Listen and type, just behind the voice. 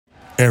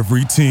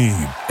Every team,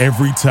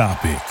 every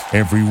topic,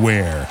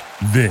 everywhere.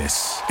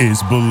 This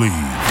is Believe.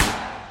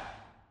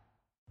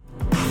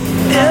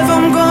 If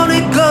I'm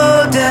gonna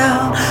go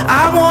down,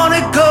 I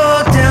wanna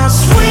go down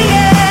swinging.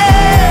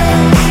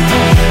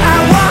 I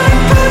wanna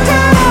go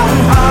down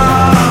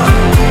hard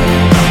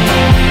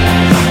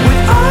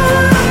with all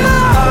of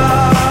my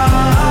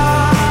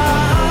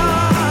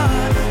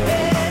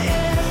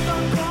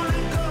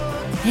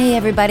heart. Hey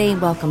everybody,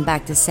 welcome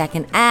back to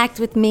Second Act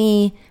with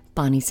me,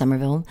 Bonnie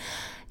Somerville.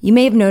 You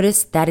may have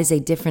noticed that is a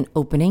different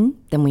opening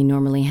than we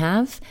normally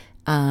have.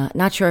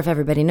 Not sure if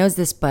everybody knows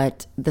this,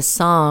 but the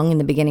song in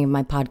the beginning of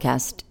my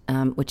podcast,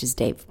 which is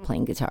Dave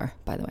playing guitar,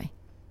 by the way.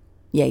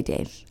 Yay,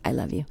 Dave. I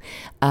love you.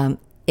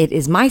 It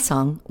is my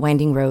song,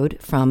 Winding Road,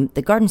 from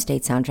the Garden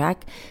State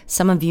soundtrack.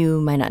 Some of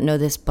you might not know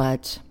this,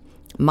 but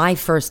my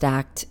first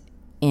act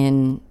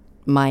in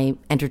my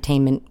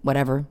entertainment,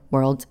 whatever,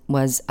 world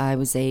was I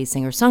was a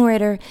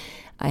singer-songwriter.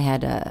 I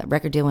had a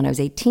record deal when I was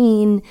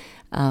 18,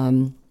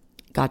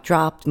 got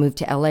dropped, moved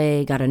to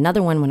LA, got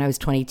another one when I was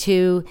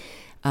 22.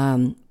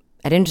 At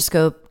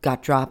Interscope,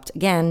 got dropped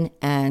again,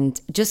 and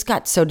just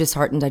got so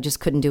disheartened I just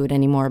couldn't do it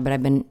anymore. But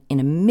I've been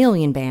in a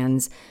million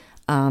bands,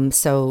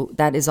 so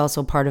that is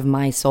also part of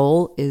my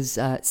soul, is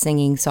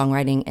singing,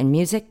 songwriting, and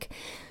music.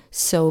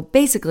 So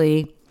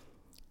basically,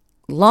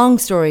 long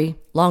story,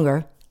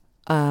 longer,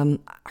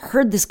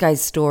 heard this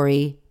guy's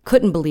story,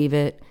 couldn't believe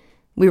it.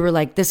 We were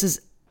like, this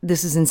is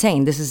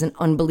insane. This is an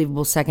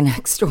unbelievable second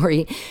act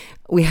story.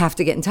 We have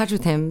to get in touch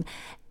with him.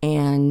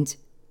 And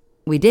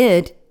we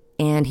did.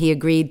 And he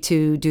agreed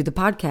to do the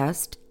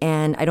podcast.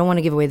 And I don't want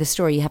to give away the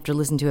story. You have to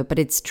listen to it. But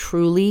it's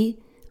truly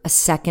a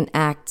second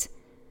act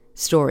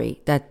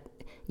story that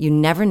you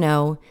never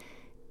know.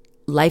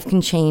 Life can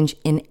change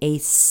in a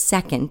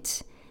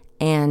second.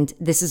 And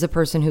this is a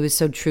person who is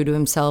so true to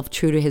himself,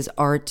 true to his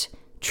art,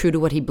 true to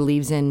what he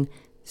believes in.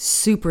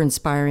 Super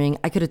inspiring.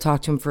 I could have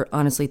talked to him for,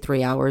 honestly,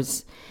 3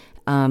 hours.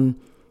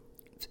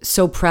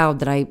 So proud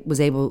that I was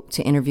able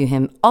to interview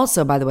him.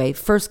 Also, by the way,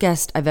 first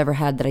guest I've ever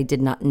had that I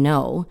did not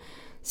know.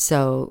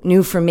 So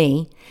new for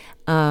me.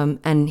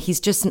 And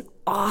he's just an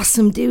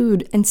awesome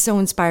dude and so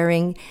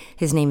inspiring.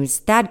 His name is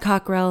Thad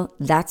Cockrell.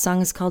 That song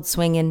is called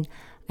Swingin'.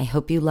 I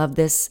hope you love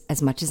this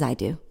as much as I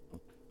do.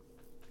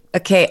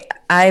 Okay,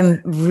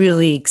 I'm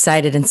really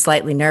excited and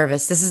slightly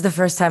nervous. This is the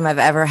first time I've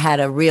ever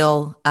had a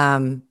real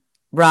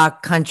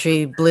rock,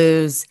 country,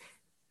 blues,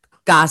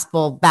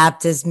 gospel,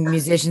 Baptist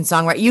musician,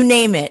 songwriter, you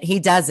name it, he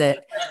does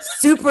it.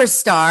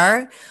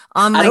 Superstar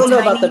on my I don't know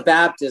about the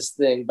Baptist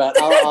thing, but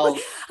I'll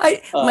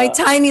my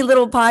tiny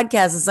little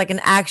podcast is like an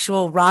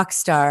actual rock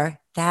star.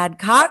 Thad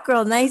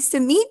Cockrell, nice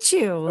to meet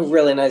you.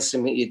 Really nice to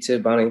meet you too,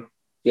 Bonnie.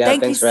 Yeah,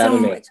 thanks for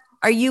having me.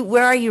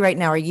 Where are you right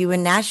now? Are you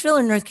in Nashville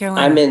or North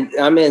Carolina?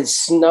 I'm in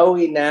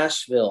snowy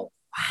Nashville.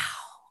 Wow.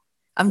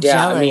 I'm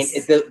jealous. I mean,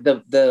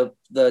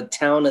 the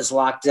town is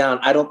locked down.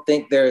 I don't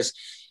think there's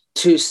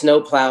 2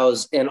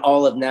 snowplows in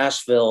all of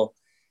Nashville,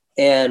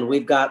 and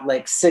we've got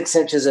like 6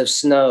 inches of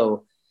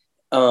snow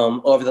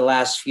over the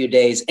last few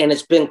days, and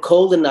it's been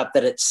cold enough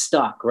that it's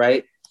stuck,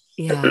 right?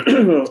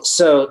 Yeah.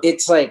 So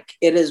it's like,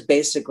 it is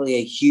basically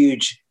a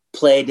huge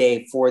play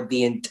day for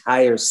the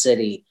entire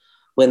city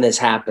when this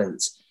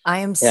happens. I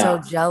am so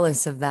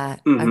jealous of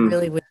that. Mm-hmm. I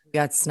really wish we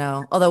got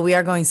snow, although we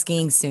are going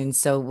skiing soon,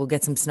 so we'll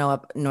get some snow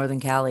up in Northern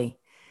Cali.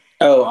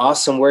 Oh,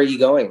 awesome. Where are you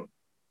going?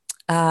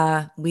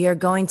 We are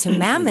going to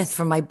Mammoth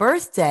for my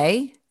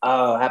birthday.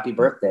 Oh, happy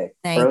birthday.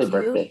 Early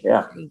birthday.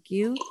 Yeah. Thank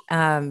you.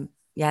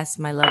 Yes,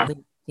 my lovely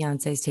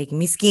fiance is taking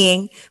me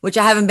skiing, which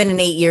I haven't been in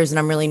 8 years, and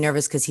I'm really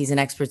nervous because he's an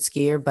expert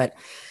skier. But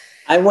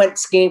I went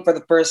skiing for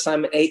the first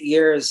time in 8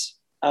 years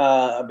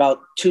about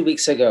 2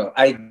 weeks ago.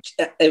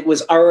 It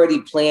was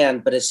already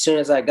planned, but as soon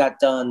as I got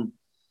done,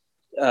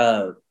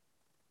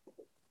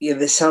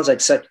 this sounds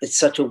like it's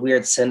such a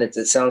weird sentence.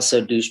 It sounds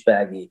so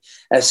douchebaggy.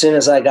 As soon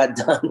as I got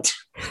done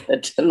the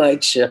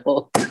Tonight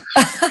Show.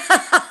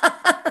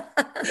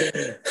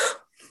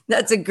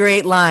 That's a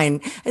great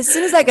line. As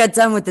soon as I got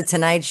done with the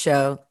Tonight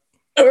Show.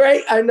 All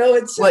right. I know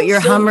it's your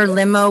Hummer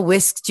limo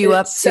whisked you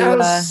up to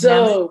sounds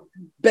so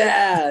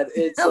bad.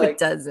 It's no, like, it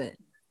doesn't.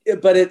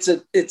 But it's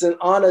an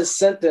honest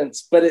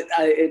sentence, but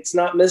it's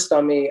not missed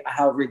on me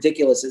how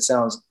ridiculous it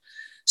sounds.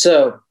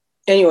 So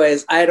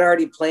anyways, I had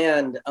already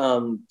planned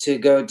to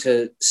go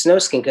to snow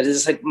skiing because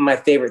it's like my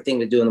favorite thing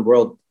to do in the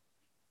world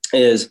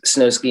is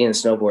snow ski and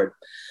snowboard.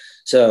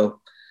 So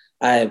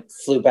I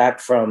flew back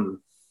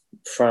from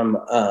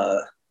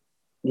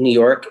New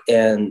York,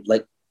 and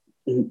like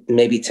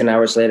maybe 10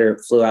 hours later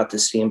flew out to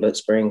Steamboat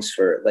Springs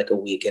for like a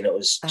week, and it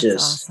was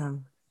just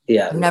awesome.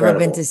 Yeah, I've never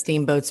been to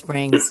Steamboat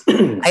Springs.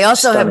 I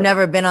also have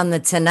never been on the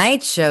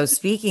Tonight Show.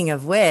 Speaking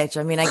of which,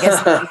 I mean,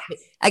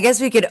 I guess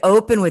we could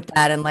open with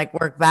that and like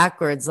work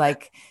backwards.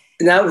 Like,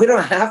 no, we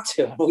don't have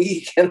to.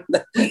 We can.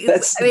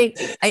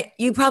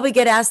 You probably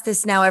get asked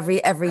this now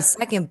every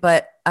second,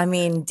 but I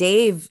mean,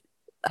 Dave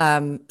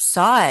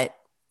saw it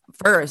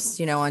first,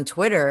 on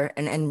Twitter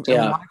and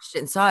watched it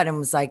and saw it and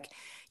was like,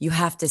 "You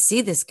have to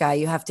see this guy.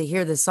 You have to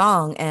hear the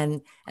song."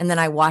 And then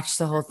I watched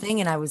the whole thing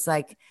and I was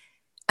like,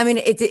 I mean,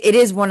 it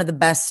is one of the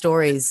best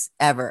stories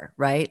ever,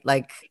 right?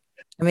 Like,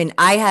 I mean,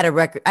 I had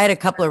a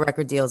couple of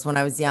record deals when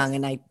I was young,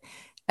 and I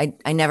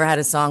never had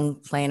a song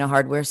play in a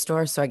hardware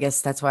store, so I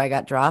guess that's why I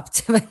got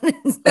dropped. Well,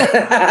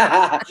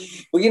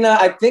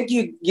 I think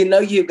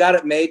you got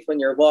it made when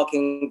you're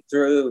walking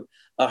through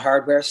a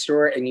hardware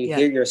store and you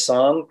hear your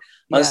song.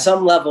 On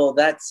some level,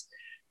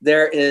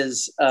 there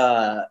is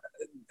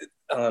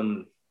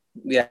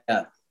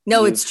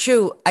No, it's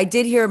true. I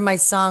did hear my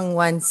song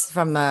once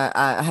from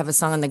I have a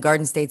song on the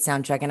Garden State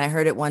soundtrack, and I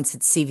heard it once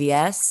at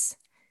CVS.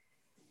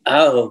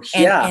 Oh,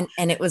 yeah.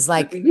 And it was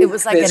like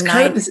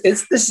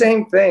it's the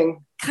same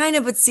thing. Kind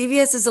of, but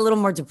CVS is a little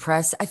more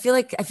depressed. I feel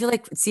like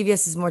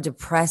CVS is more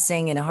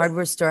depressing, and a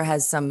hardware store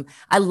has some.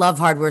 I love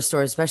hardware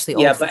stores, especially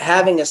old. Yeah, but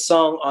having a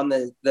song on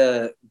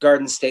the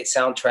Garden State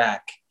soundtrack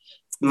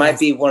might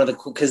be one of the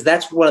cool, because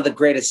that's one of the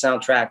greatest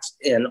soundtracks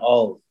in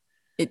all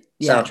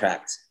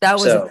soundtracks.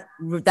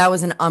 That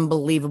was an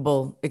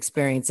unbelievable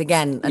experience.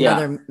 Again,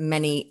 another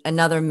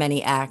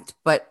many act,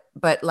 but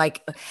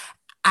like.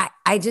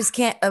 I just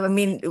can't. I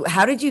mean,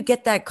 how did you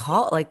get that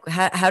call? Like,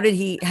 how did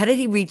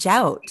he reach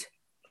out?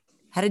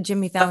 How did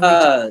Jimmy Fallon reach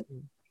out?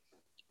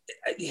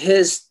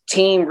 His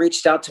team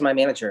reached out to my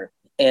manager,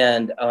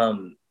 and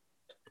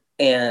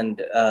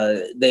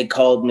they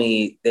called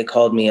me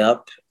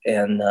up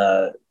and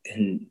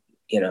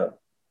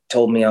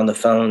told me on the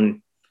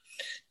phone.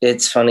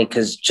 It's funny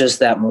because just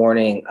that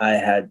morning I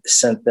had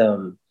sent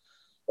them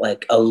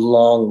like a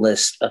long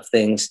list of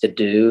things to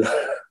do.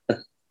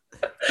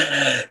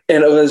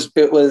 And it was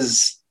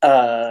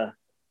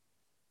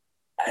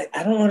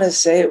I don't want to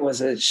say it was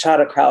a shot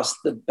across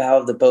the bow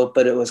of the boat,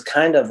 but it was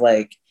kind of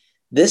like,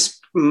 this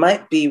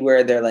might be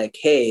where they're like,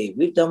 hey,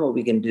 we've done what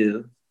we can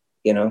do,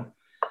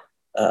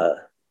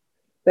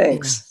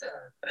 thanks.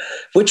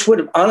 Which would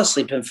have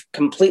honestly been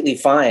completely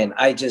fine.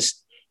 I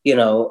just,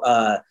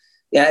 I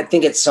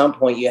think at some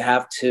point you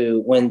have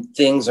to, when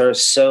things are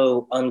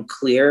so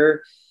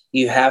unclear,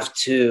 you have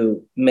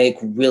to make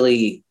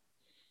really,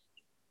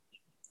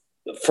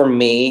 for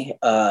me,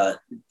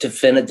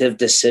 definitive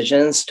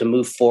decisions to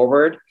move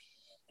forward.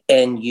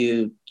 And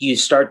you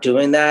start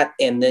doing that,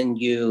 and then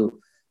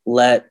you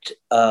let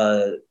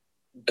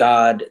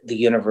God, the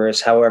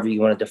universe, however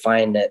you want to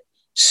define it,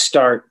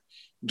 start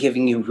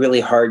giving you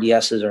really hard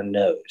yeses or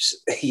nos,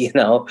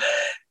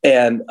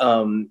 and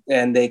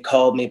they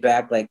called me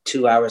back like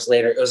 2 hours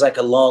later. It was like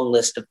a long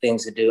list of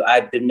things to do.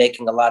 I've been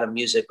making a lot of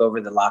music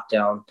over the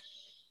lockdown,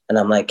 and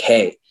I'm like,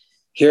 hey,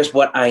 here's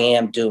what I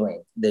am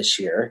doing this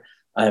year.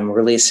 I'm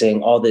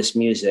releasing all this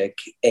music,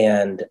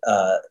 and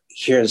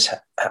here's,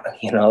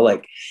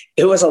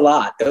 it was a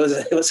lot.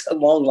 It was a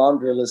long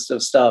laundry list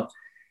of stuff.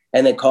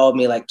 And they called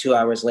me like 2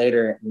 hours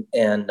later,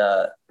 and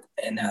they're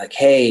like,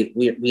 hey,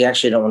 we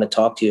actually don't want to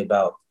talk to you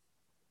about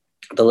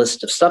the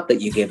list of stuff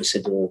that you gave us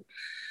to do.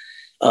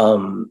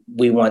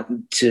 We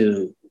want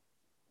to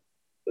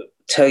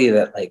tell you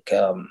that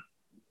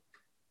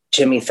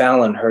Jimmy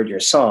Fallon heard your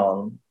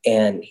song,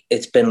 and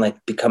it's been like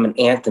become an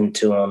anthem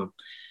to him.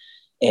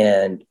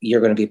 And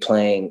you're going to be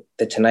playing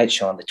the Tonight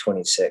Show on the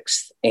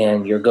 26th,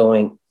 and you're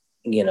going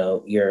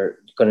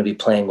to be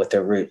playing with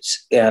their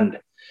Roots. And,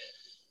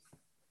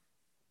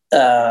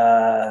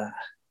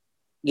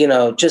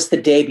 just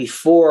the day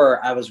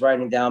before, I was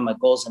writing down my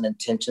goals and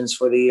intentions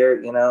for the year,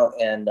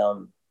 and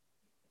on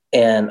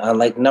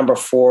like number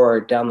 4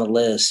 down the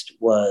list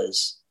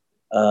was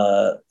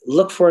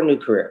look for a new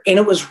career. And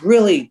it was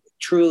really,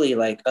 truly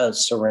like a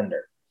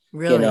surrender.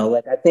 Really?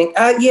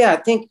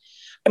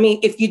 I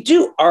mean, if you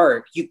do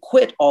art, you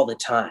quit all the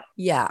time.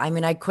 Yeah. I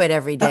mean, I quit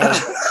every day,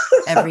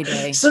 every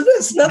day. So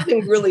there's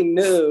nothing really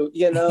new,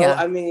 Yeah.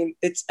 I mean,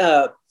 it's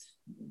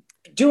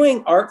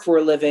doing art for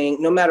a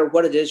living, no matter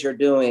what it is you're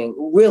doing,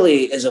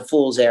 really is a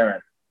fool's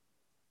errand,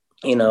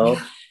 Yeah.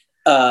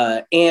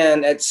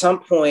 And at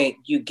some point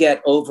you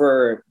get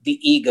over the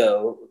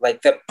ego,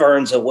 like that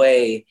burns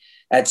away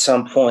at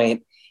some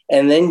point.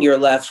 And then you're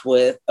left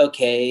with,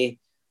 okay,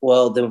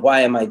 well, then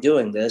why am I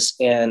doing this?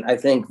 And I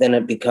think then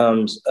it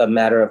becomes a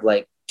matter of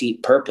like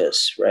deep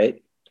purpose,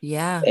 right?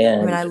 Yeah.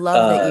 And I mean, I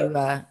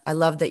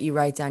love that you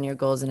write down your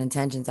goals and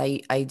intentions.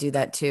 I do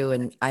that too.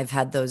 And I've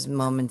had those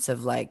moments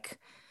of like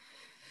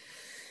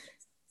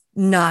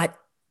not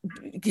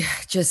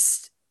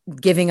just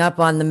giving up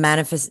on the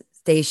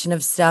manifestation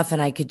of stuff. And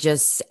I could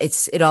just,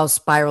 it all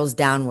spirals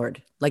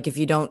downward. Like if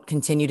you don't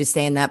continue to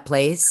stay in that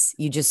place,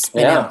 you just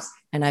spin out.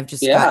 And I've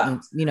just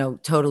gotten,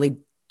 totally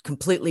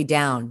completely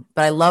down.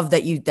 But I love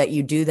that you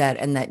do that,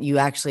 and that you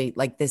actually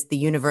like this, the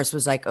universe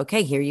was like,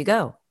 okay, here you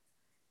go.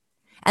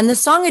 And the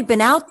song had been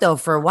out though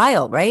for a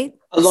while, right?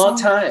 A long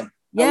time.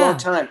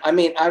 I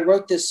mean, I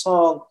wrote this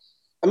song.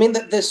 I mean,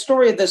 the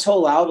story of this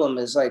whole album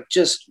is like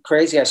just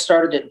crazy. I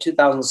started it in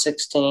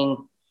 2016.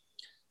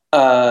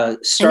 And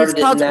it's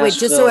called, wait,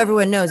 just so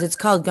everyone knows, it's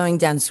called Going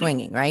Down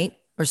Swinging, right?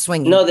 Or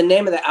Swinging. No, the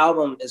name of the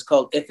album is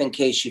called If in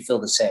Case You Feel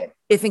the Same.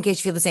 If in Case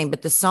You Feel the Same.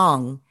 But the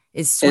song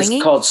is Swinging.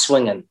 It's called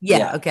Swinging.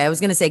 Yeah. Okay. I was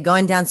going to say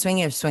Going Down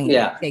Swinging or Swinging.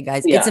 Yeah. Okay,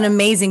 guys. Yeah. It's an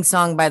amazing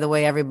song, by the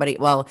way, everybody.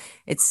 Well,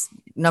 it's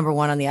number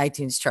 1 on the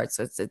iTunes chart.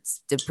 So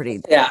it's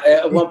pretty. Yeah.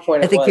 At one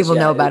point, I think people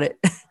know about it.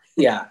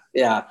 Yeah.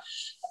 Yeah.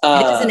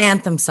 It is an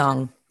anthem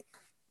song.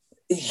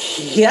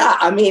 Yeah.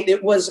 I mean,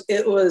 it was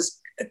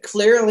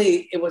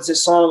clearly, it was a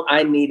song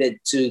I needed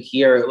to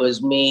hear. It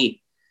was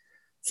me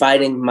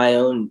fighting my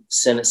own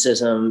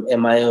cynicism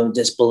and my own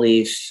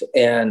disbelief.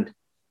 And,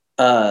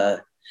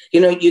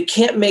 you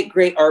can't make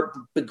great art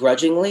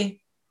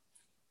begrudgingly.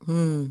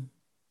 You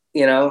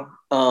know,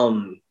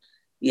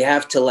 you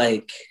have to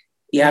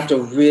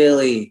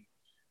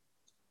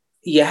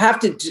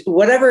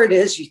whatever it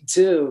is you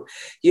do,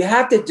 you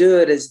have to do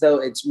it as though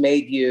it's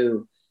made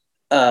you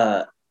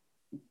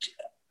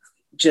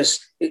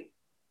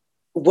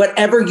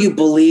whatever you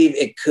believe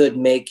it could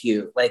make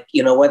you, like,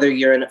 whether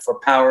you're in it for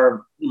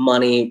power,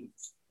 money,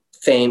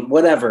 fame,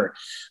 whatever.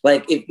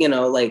 Like, if,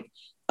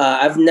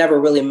 I've never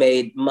really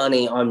made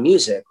money on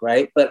music,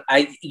 right? But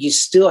I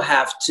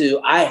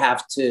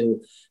have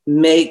to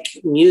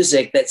make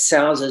music that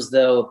sounds as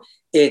though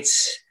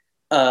it's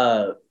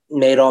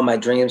made all my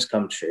dreams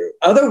come true.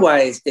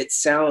 Otherwise, it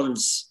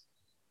sounds,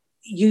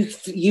 you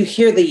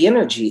hear the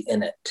energy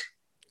in it.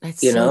 That's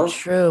so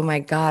true. My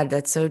God,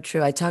 that's so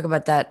true. I talk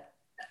about that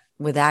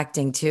with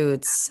acting too.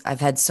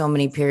 I've had so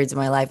many periods of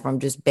my life where I'm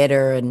just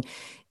bitter and,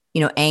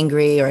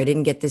 angry, or I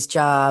didn't get this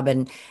job.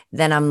 And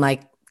then I'm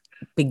like,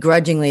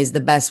 begrudgingly is the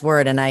best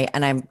word. And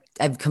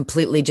I've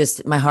completely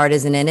just, my heart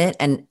isn't in it,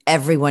 and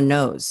everyone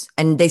knows,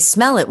 and they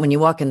smell it when you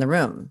walk in the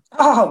room.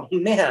 Oh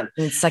man.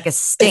 And it's like a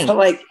stink.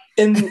 Like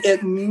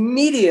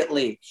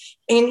immediately.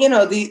 And,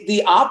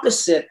 the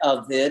opposite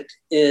of it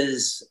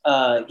is,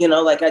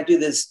 like I do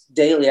this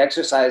daily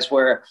exercise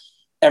where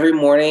every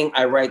morning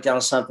I write down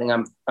something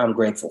I'm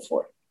grateful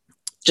for.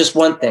 Just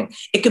one thing.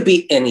 It could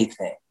be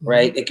anything,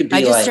 right? It could be,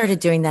 I just started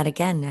doing that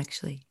again,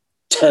 actually.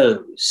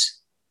 Toes.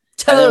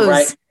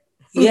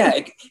 Yeah,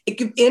 it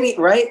could be any,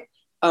 right?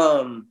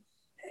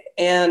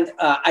 And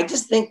I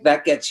just think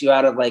that gets you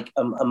out of like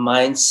a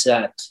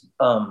mindset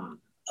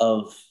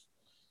of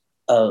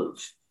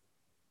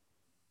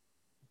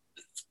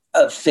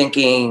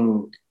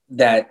thinking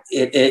that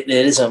it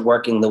isn't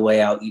working the way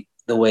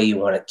you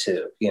want it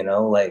to,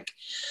 like.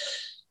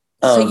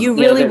 So you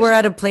really were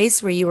at a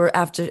place where you were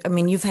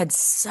you've had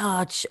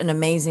such an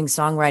amazing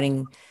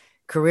songwriting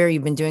career.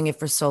 You've been doing it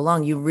for so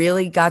long. You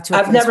really got to.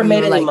 I've never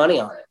made any money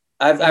on it.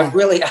 I've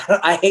really,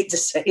 I hate to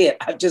say it.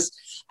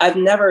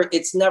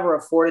 It's never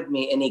afforded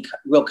me any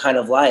real kind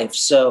of life.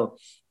 So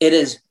it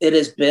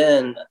has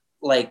been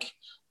like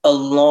a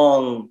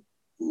long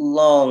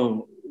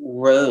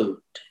road.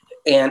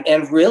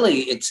 And really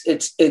it's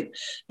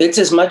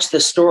as much the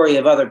story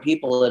of other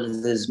people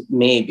as it is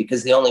me,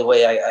 because the only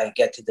way I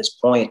get to this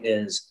point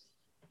is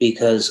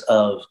because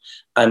of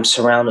I'm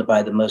surrounded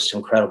by the most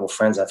incredible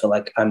friends. I feel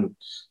like I'm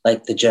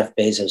like the Jeff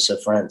Bezos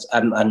of friends.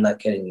 I'm not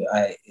kidding you.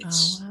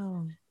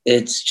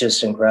 It's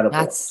just incredible.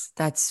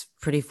 That's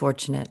pretty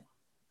fortunate.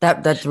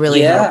 That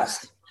really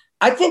helps.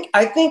 I think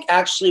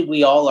actually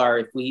we all are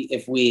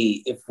if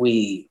we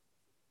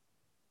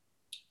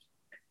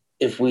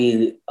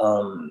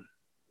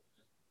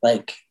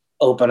like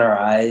open our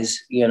eyes,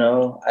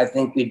 I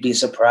think we'd be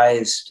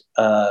surprised.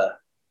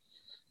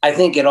 I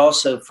think it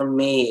also, for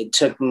me, it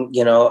took,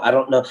 I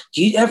don't know. Have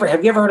you ever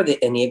heard of the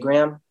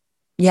Enneagram?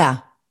 Yeah.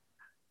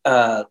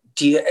 Have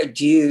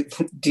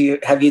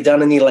you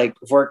done any like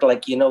work,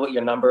 like, what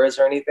your number is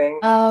or anything?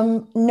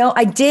 No,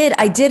 I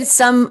did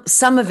some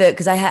of it.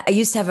 Cause I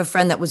used to have a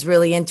friend that was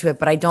really into it,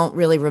 but I don't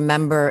really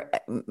remember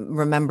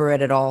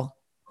it at all.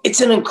 It's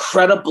an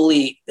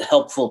incredibly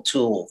helpful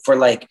tool for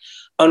like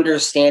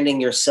understanding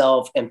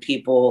yourself and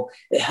people.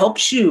 It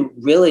helps you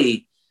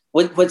really.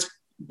 What's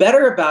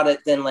better about it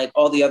than like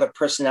all the other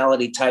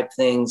personality type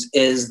things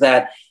is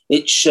that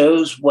it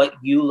shows what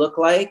you look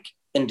like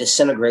in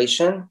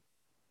disintegration.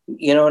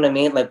 You know what I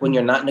mean? Like when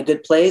you're not in a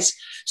good place.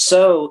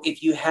 So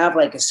if you have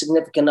like a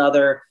significant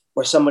other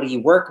or somebody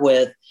you work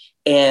with,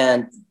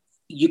 and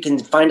you can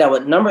find out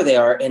what number they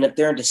are, and if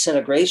they're in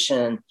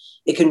disintegration,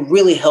 it can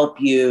really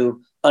help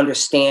you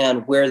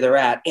understand where they're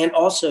at, and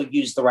also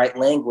use the right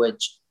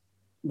language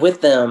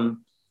with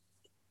them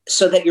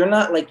so that you're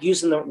not like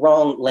using the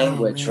wrong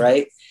language,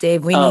 right?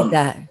 Dave, we need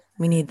that.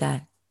 We need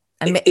that.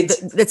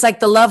 It's like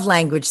the love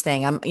language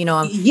thing.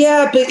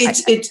 Yeah, but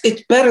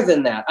it's better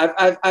than that.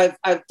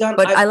 I've done.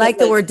 But I like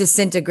the word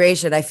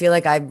disintegration. I feel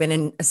like I've been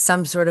in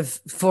some sort of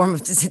form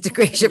of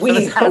disintegration for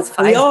the past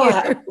 5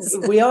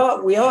 years. We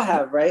all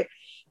have, right?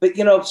 But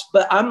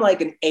but I'm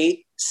like an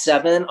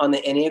 8-7 on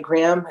the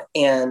Enneagram,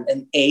 and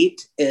an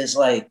 8 is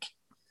like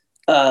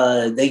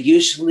they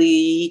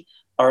usually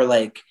are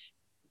like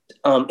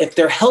if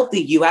they're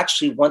healthy, you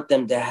actually want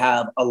them to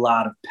have a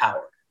lot of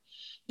power,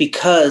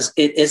 because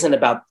it isn't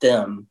about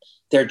them.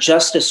 They're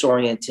justice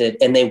oriented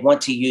and they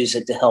want to use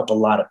it to help a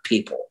lot of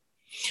people.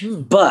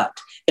 But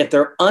if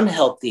they're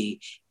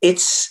unhealthy,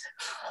 it's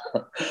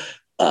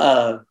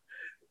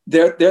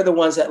they're the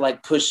ones that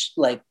like push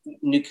like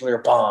nuclear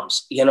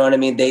bombs. You know what I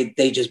mean?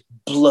 They just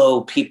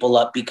blow people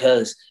up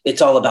because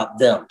it's all about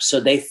them. So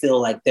they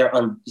feel like they're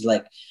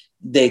like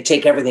they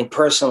take everything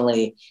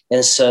personally,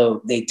 and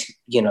so they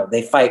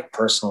fight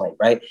personally,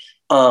 right?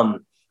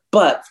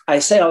 But I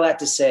say all that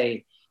to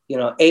say,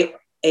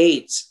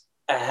 AIDS,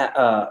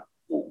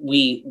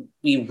 we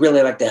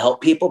really like to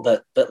help people,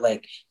 but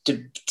like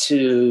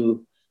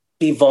to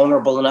be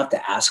vulnerable enough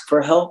to ask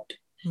for help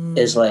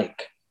is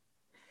like,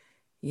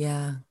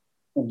 yeah,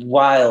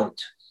 wild.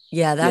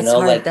 Yeah, that's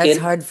hard. Like that's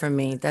hard for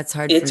me. That's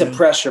hard. It's for me. A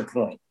pressure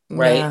point,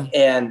 right?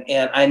 Yeah.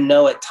 And I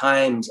know at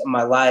times in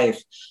my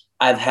life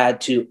I've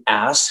had to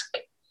ask,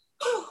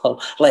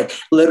 like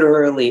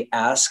literally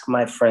ask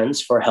my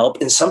friends for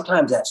help, and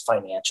sometimes that's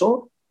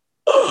financial.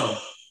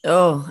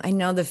 Oh, I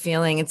know the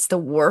feeling. It's the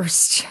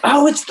worst.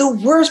 Oh, it's the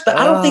worst. But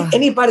I don't think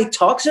anybody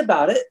talks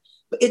about it.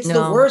 It's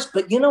the worst.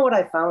 But you know what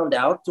I found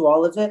out through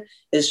all of it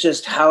is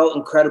just how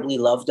incredibly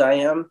loved I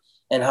am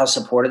and how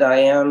supported I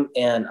am.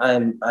 And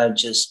and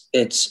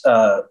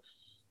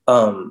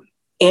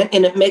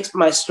it makes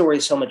my story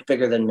so much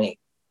bigger than me.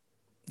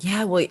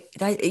 Yeah, well,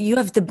 you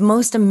have the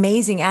most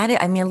amazing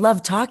attitude. I mean, I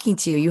love talking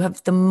to you. You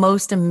have the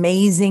most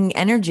amazing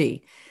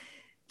energy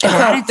and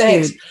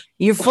attitude.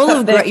 You're full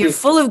of you're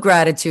full of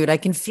gratitude. I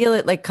can feel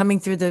it like coming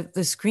through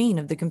the screen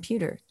of the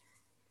computer.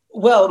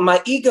 Well,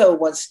 my ego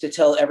wants to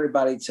tell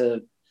everybody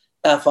to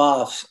F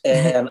off,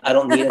 and I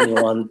don't need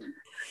anyone.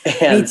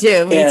 Me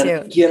too.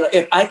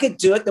 If I could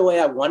do it the way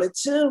I wanted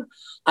to,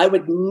 I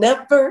would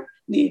never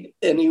need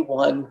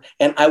anyone,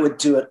 and I would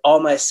do it all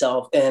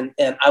myself. And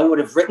I would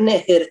have written a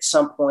hit at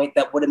some point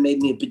that would have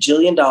made me $1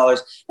 bajillion,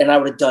 and I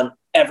would have done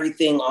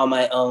everything on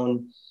my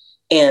own.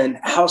 And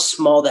how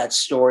small that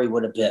story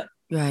would have been.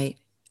 Right.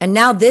 And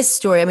now this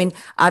story, I mean,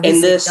 obviously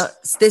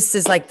this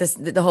is like this,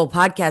 the whole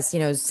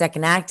podcast,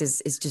 second act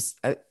is just,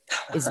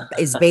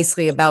 is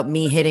basically about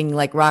me hitting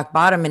like rock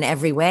bottom in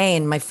every way.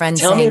 And my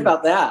friends tell me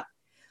about that.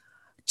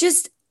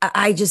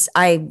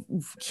 I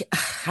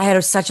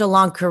had such a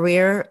long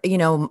career,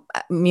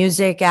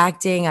 music,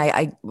 acting.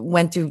 I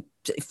went through,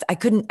 I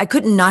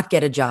couldn't not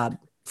get a job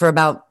for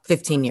about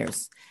 15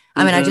 years.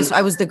 I mean,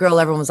 I was the girl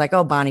everyone was like,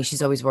 oh, Bonnie,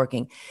 she's always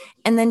working.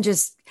 And then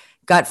just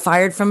got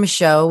fired from a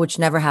show, which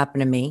never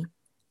happened to me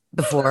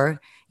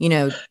before,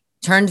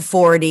 turned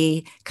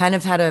 40, kind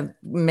of had a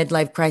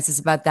midlife crisis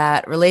about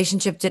that.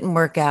 Relationship didn't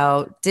work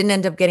out, didn't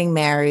end up getting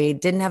married,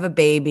 didn't have a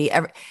baby.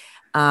 And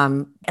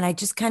I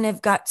just kind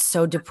of got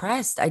so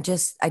depressed. I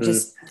just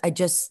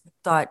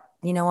thought,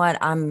 you know what?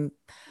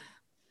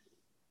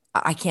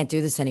 I can't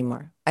do this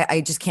anymore.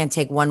 I just can't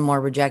take one more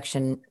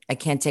rejection. I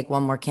can't take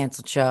one more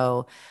canceled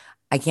show.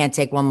 I can't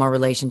take one more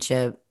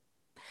relationship.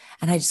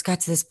 And I just got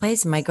to this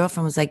place and my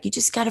girlfriend was like, you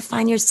just got to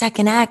find your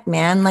second act,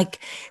 man. Like,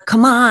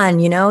 come on,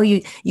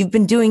 you've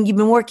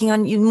been working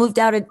on, you moved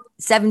out at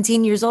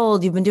 17 years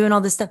old. You've been doing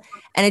all this stuff.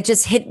 And it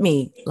just hit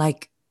me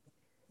like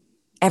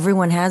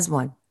everyone has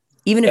one.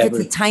 Even if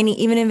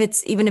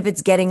even if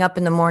it's getting up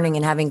in the morning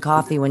and having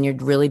coffee when you're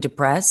really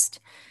depressed,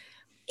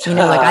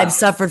 like I've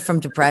suffered from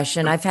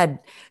depression. I've had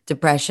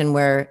depression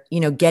where,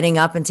 getting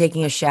up and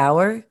taking a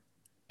shower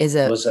is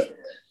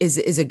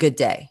a good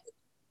day.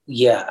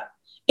 Yeah.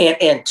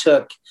 And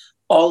took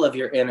all of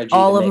your energy.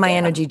 All of my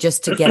energy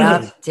just to get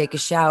up, take a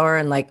shower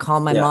and like call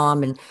my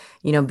mom and,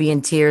 be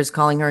in tears,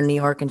 calling her in New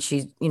York. And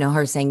she's,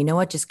 her saying, you know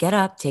what, just get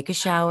up, take a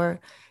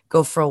shower,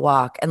 go for a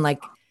walk. And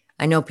like,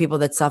 I know people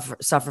that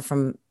suffer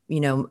from,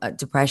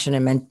 depression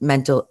and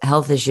mental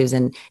health issues.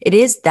 And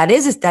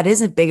that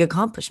is a big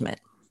accomplishment.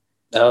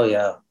 Oh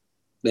yeah.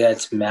 Yeah.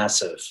 It's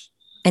massive.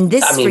 And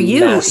this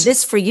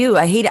for you,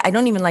 I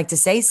don't even like to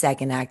say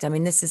second act. I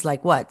mean, this is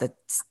like what, the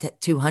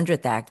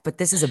 200th act, but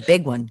this is a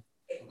big one.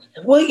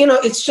 Well,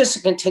 it's just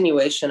a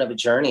continuation of a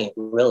journey,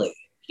 really,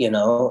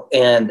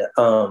 and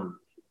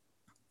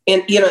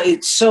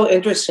it's so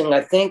interesting.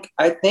 I think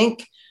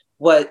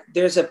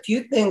there's a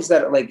few things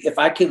that are like, if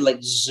I could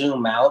like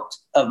zoom out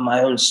of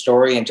my own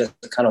story and just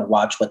kind of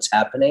watch what's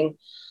happening,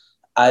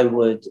 I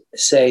would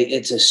say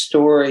it's a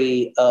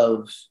story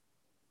of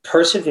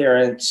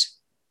perseverance,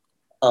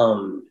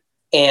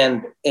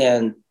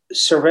 and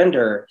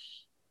surrender,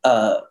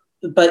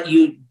 but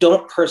you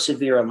don't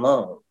persevere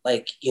alone.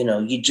 Like, you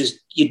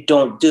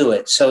don't do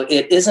it. So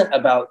it isn't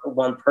about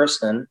one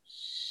person.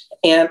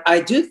 And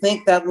I do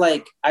think that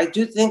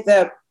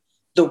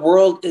the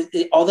world,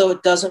 although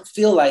it doesn't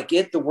feel like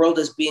it, the world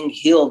is being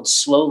healed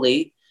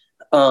slowly.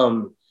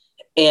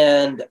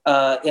 And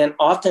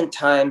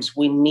oftentimes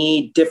we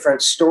need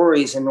different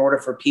stories in order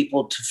for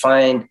people to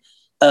find,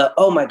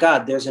 oh my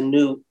God,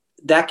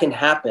 that can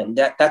happen.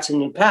 That's a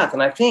new path.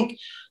 And I think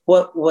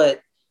why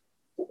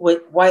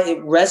it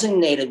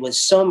resonated with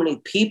so many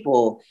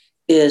people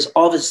is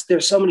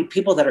there's so many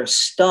people that are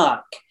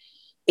stuck.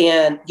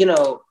 And,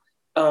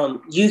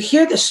 you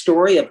hear the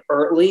story of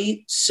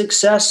early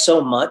success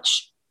so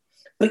much,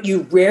 but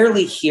you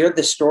rarely hear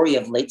the story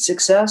of late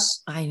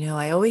success. I know.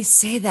 I always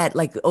say that,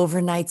 like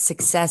overnight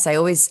success. I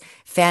always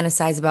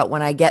fantasize about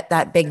when I get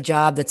that big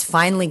job that's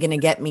finally going to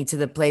get me to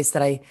the place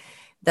that I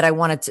that I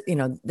wanted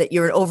to, that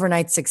you're an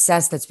overnight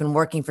success that's been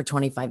working for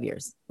 25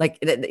 years. Like,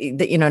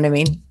 you know what I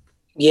mean?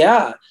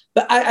 Yeah.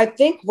 But I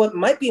think what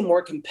might be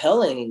more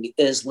compelling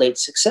is late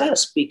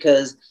success,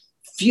 because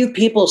few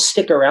people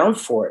stick around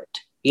for it,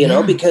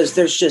 because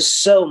there's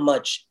just so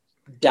much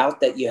doubt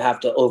that you have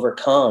to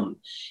overcome.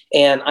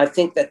 And I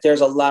think that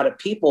there's a lot of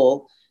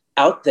people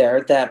out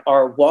there that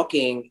are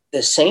walking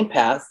the same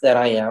path that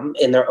I am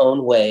in their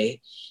own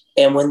way.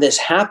 And when this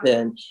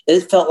happened,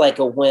 it felt like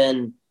a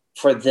win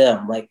for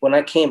them. Like when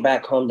I came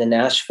back home to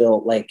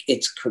Nashville, like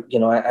it's,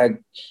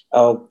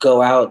 I'll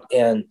go out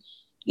and,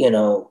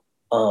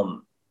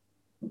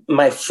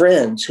 my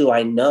friends who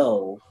I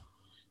know,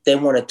 they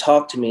want to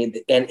talk to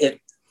me, and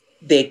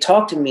they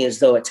talk to me as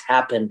though it's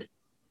happened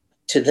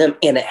to them,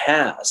 and it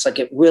has. Like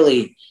it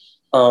really,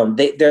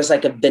 there's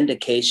like a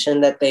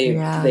vindication that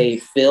they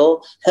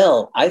feel.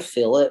 Hell, I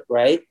feel it,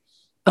 right?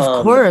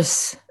 Of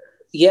course.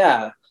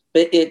 Yeah,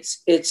 but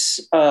it's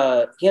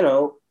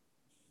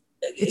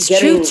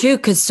true too,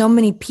 because so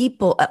many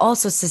people,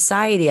 also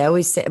society. I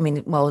always say,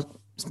 women,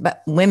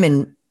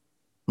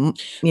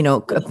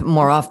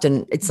 more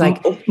often, it's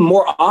like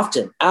more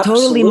often,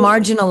 absolutely. Totally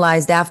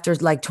marginalized after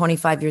like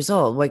 25 years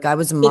old. Like I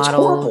was a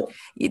model.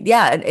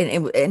 Yeah.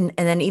 And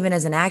then even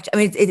as an actor, I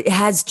mean, it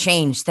has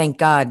changed. Thank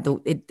God.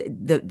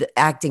 The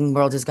acting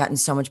world has gotten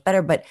so much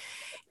better, but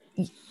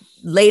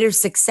later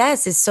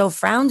success is so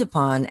frowned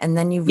upon. And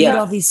then you read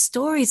all these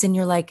stories and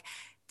you're like,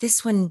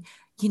 this one,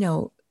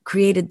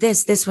 created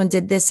this one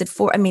did this at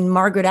 4. I mean,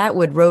 Margaret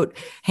Atwood wrote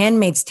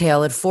Handmaid's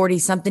Tale at 40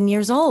 something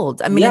years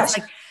old. I mean, it's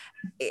like,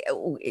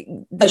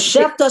 a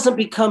chef doesn't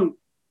become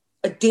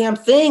a damn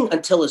thing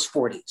until his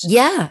 40s.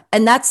 Yeah.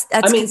 And that's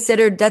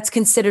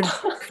considered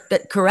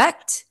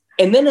correct.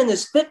 And then in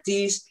his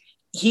 50s,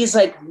 he's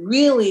like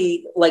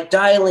really like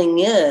dialing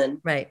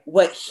in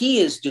what he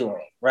is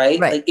doing.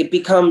 Right. Like it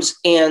becomes.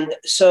 And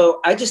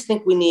so I just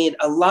think we need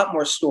a lot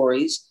more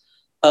stories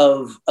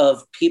of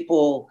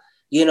people,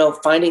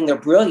 finding their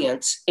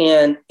brilliance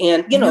and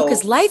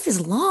because life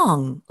is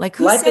long. Like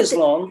life is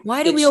long.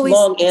 Why do we always,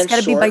 it's got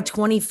to be by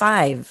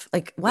 25?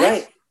 Like what?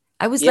 Right.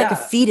 I was like a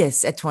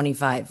fetus at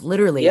 25,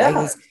 literally.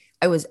 Yeah.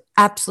 I was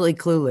absolutely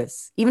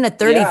clueless, even at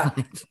 35.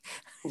 Yeah.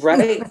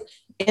 Right.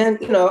 And,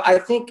 I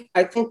think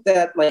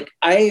that like,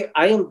 I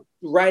am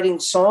writing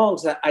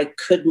songs that I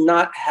could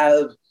not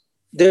have.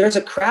 There's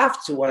a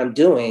craft to what I'm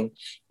doing.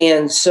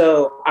 And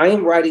so I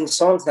am writing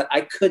songs that I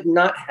could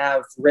not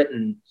have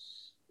written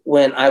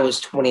when I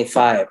was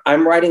 25.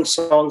 I'm writing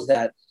songs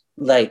that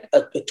like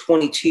a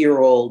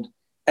 22-year-old,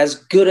 as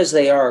good as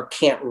they are,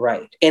 can't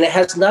write. And it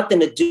has nothing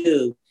to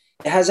do.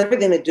 It has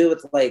everything to do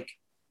with like,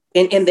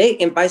 and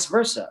vice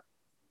versa.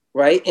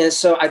 Right. And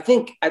so I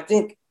think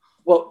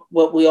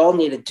what we all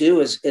need to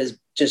do is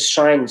just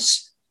shine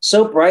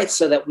so bright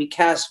so that we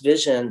cast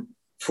vision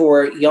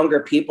for younger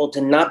people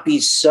to not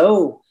be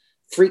so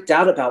freaked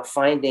out about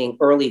finding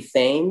early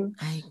fame,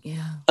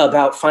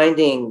 about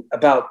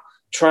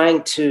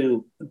trying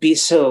to be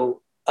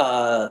so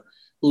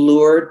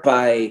lured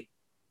by,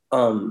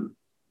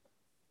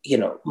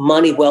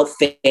 money, wealth,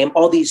 fame,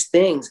 all these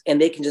things.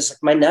 And they can just,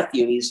 like my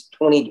nephew, he's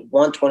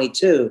 21,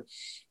 22,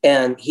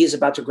 and he's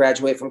about to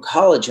graduate from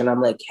college. And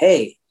I'm like,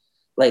 hey,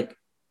 like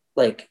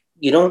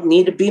you don't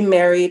need to be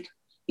married.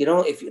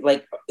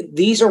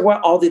 These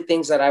are all the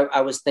things that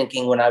I was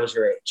thinking when I was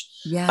your age.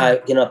 Yeah.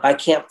 If I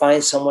can't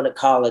find someone at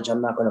college,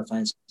 I'm not going to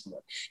find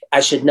someone.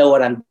 I should know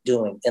what I'm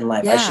doing in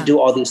life. Yeah. I should do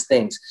all these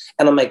things.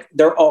 And I'm like,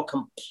 they're all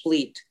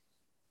complete.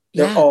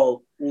 They're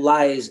all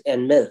lies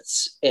and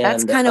myths. And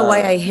that's kind of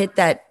why I hit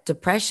that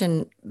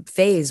depression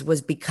phase,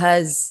 was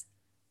because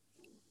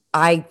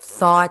I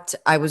thought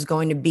I was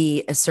going to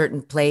be a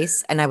certain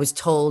place, and I was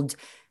told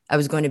I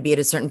was going to be at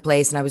a certain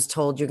place, and I was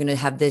told you're going to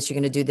have this, you're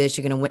going to do this,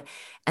 you're going to win.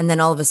 And then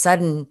all of a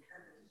sudden,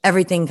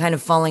 everything kind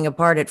of falling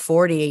apart at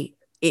 40,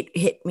 it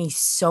hit me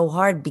so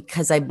hard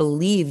because I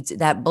believed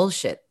that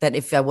bullshit, that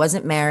if I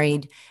wasn't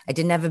married, I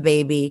didn't have a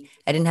baby,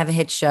 I didn't have a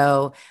hit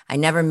show, I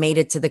never made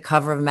it to the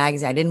cover of a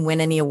magazine, I didn't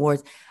win any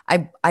awards.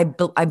 I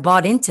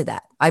bought into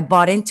that. I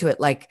bought into it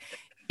like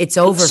it's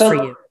over for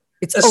you.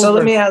 It's over. So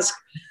let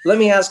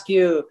me ask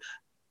you,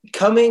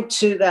 coming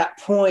to that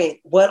point,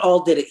 what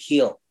all did it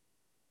heal?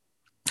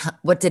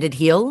 What did it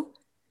heal?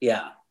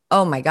 Yeah.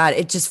 Oh my God.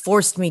 It just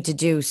forced me to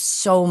do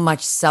so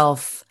much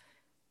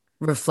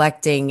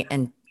self-reflecting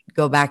and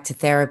go back to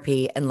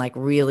therapy and like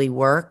really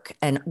work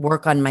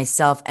on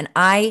myself. And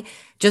I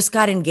just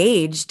got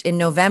engaged in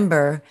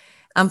November.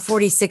 I'm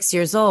 46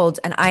 years old.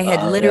 And I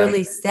had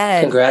literally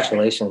said,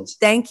 congratulations.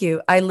 Thank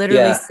you. I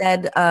literally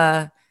said,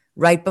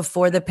 right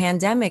before the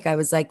pandemic, I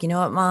was like, you know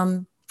what,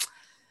 Mom,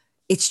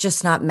 it's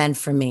just not meant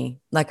for me.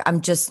 Like, I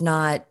don't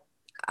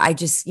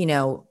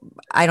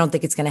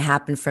think it's going to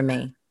happen for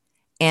me.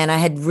 And I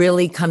had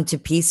really come to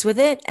peace with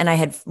it. And I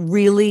had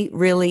really,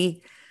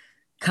 really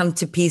come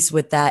to peace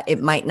with that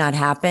it might not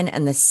happen.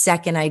 And the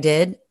second I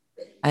did,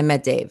 I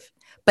met Dave.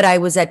 But I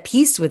was at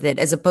peace with it,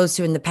 as opposed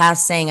to in the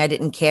past saying I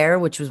didn't care,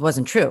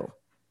 wasn't true.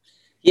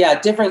 Yeah,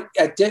 different.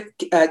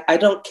 I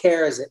don't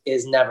care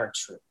is never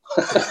true.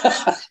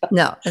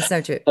 No, that's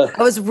not true.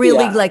 I was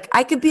really Yeah. like,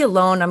 I could be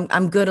alone.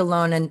 I'm good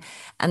alone. And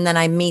then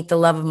I meet the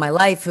love of my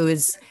life, who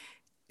is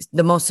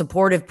the most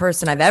supportive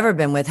person I've ever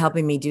been with,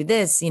 helping me do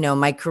this.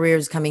 My career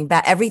is coming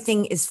back.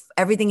 Everything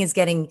is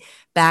getting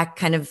back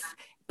kind of,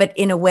 but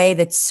in a way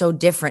that's so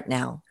different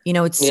now.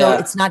 Yeah.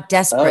 It's not Oh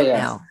desperate yeah.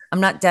 now. I'm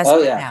not Oh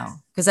desperate yeah.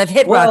 now because I've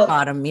hit rock Well,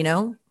 bottom.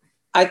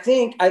 I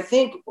think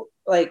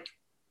like,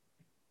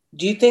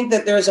 do you think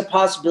that there's a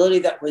possibility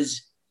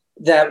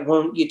that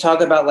when you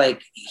talk about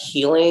like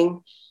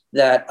healing,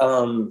 that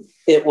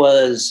it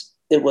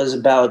was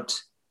about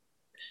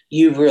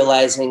you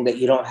realizing that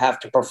you don't have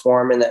to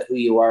perform and that who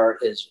you are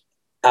is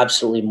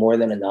absolutely more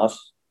than enough?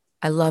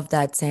 I love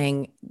that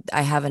saying.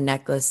 I have a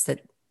necklace that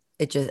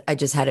I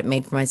just had it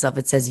made for myself.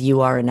 It says,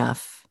 "You are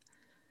enough."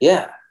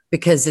 Yeah.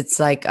 Because it's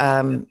like,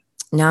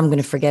 now I'm going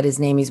to forget his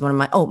name. He's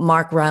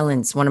Mark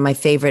Rylance, one of my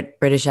favorite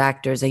British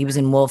actors. He was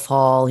in Wolf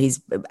Hall. He's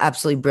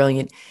absolutely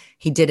brilliant.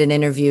 He did an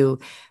interview.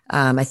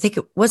 I think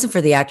it wasn't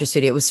for the Actor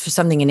Studio. It was for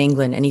something in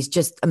England. And he's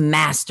just a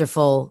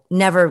masterful,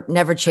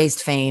 never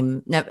chased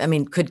fame.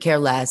 Could care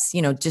less,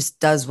 just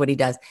does what he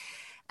does.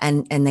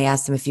 And they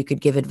asked him if you could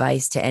give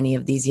advice to any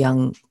of these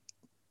young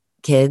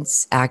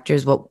kids,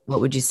 actors, what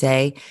would you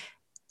say?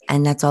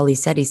 And that's all he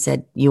said. He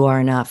said, "You are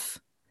enough."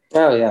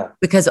 Oh yeah.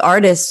 Because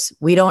artists,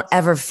 we don't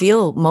ever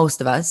feel,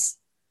 most of us,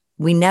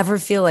 we never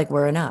feel like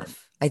we're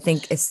enough. I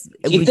think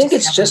Do you think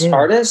it's just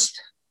artists?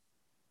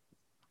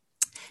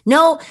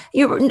 No,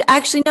 you're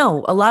actually,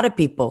 no, a lot of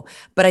people.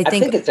 But I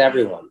think it's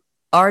everyone.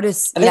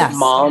 Artists, I think yes.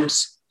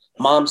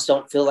 moms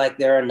don't feel like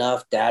they're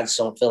enough. Dads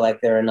don't feel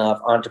like they're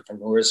enough.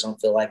 Entrepreneurs don't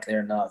feel like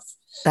they're enough.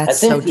 That's I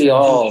think so we true.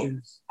 all.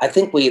 I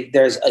think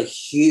there's a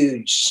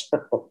huge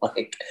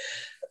like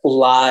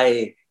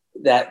lie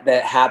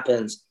that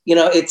happens.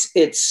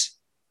 It's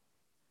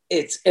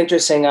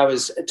interesting. I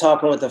was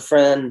talking with a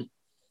friend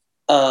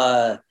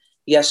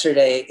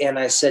yesterday, and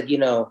I said,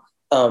 and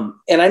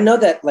I know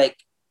that like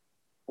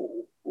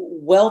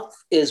wealth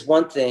is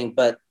one thing,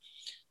 but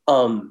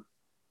and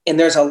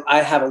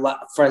I have a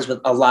lot of friends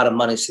with a lot of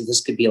money, so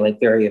this could be like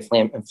very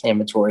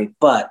inflammatory.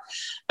 But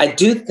I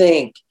do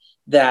think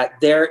that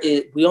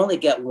we only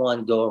get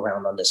one go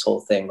around on this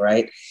whole thing,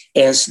 right?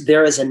 And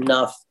there is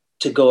enough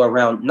to go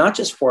around, not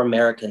just for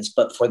Americans,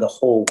 but for the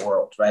whole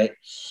world, right?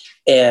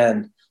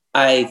 And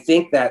I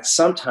think that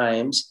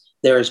sometimes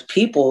there's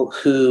people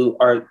who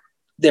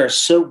they're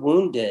so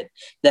wounded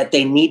that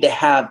they need to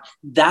have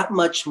that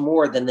much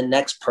more than the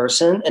next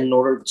person in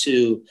order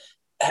to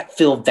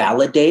feel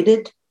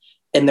validated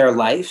in their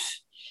life.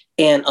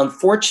 And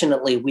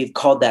unfortunately, we've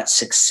called that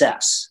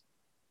success.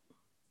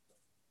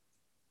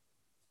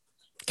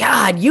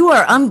 God, you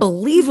are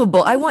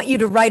unbelievable. I want you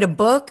to write a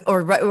book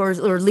or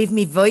leave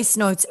me voice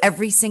notes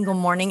every single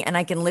morning and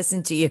I can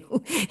listen to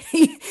you.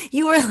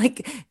 You are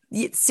like,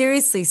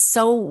 seriously,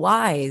 so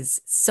wise.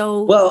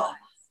 So well,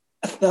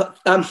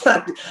 I'm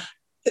not.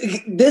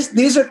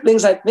 These are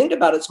things I think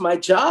about. It's my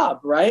job,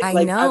 right?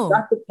 I know. I've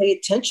got to pay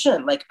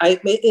attention.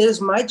 It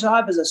is my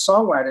job as a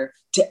songwriter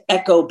to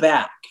echo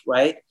back,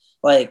 right?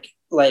 Like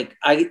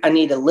I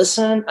need to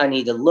listen. I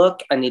need to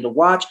look. I need to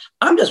watch.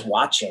 I'm just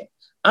watching.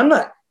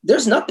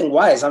 There's nothing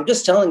wise. I'm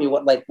just telling you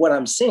what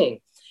I'm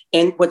seeing.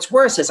 And what's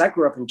worse is I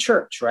grew up in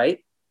church, right?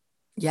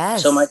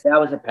 Yes. So my dad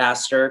was a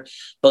pastor.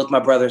 Both my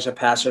brothers are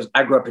pastors.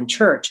 I grew up in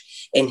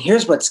church. And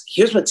here's what's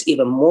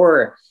even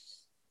more.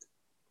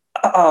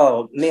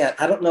 Oh man,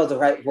 I don't know the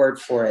right word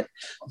for it,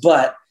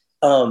 but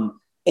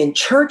in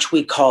church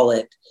we call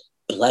it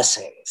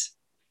blessings,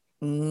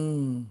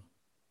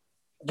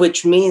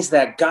 which means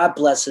that God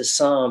blesses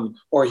some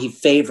or he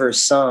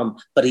favors some,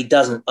 but he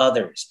doesn't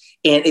others.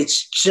 And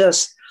it's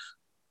just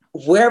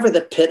wherever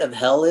the pit of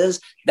hell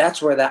is,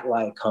 that's where that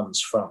lie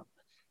comes from.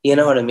 You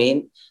know what I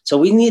mean? So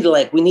we need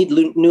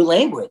new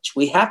language.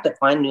 We have to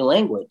find new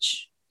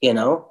language,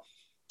 to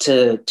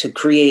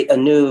create a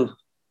new.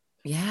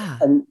 Yeah.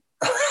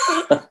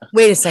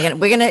 Wait a second.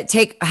 We're going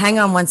to hang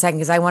on 1 second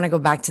because I want to go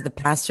back to the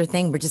pastor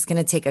thing. We're just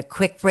going to take a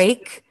quick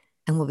break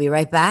and we'll be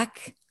right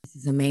back. This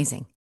is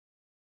amazing.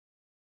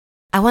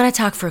 I want to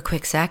talk for a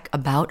quick sec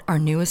about our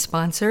newest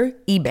sponsor,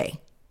 eBay.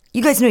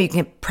 You guys know you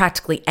can get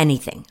practically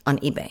anything on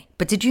eBay,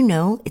 but did you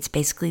know it's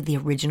basically the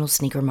original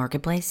sneaker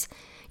marketplace?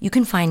 You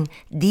can find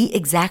the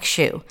exact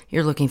shoe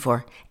you're looking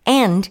for.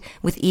 And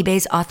with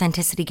eBay's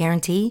authenticity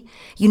guarantee,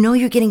 you know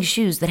you're getting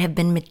shoes that have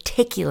been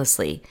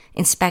meticulously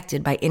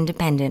inspected by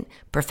independent,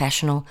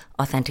 professional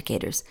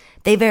authenticators.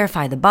 They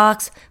verify the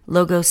box,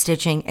 logo,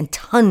 stitching, and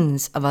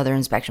tons of other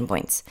inspection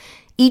points.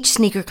 Each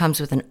sneaker comes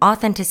with an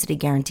authenticity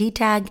guarantee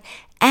tag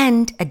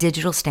and a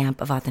digital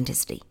stamp of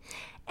authenticity.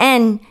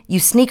 And you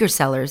sneaker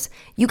sellers,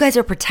 you guys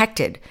are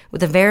protected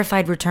with a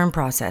verified return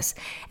process.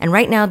 And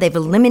right now they've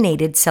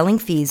eliminated selling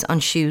fees on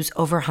shoes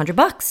over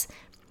 $100,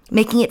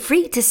 making it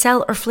free to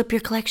sell or flip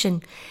your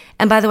collection.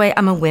 And by the way,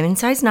 I'm a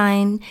women's size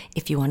 9.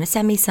 If you want to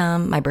send me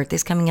some, my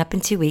birthday's coming up in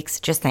 2 weeks,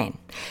 just saying.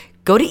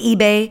 Go to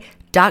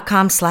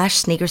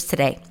ebay.com/sneakers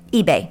today.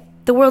 eBay,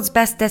 the world's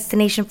best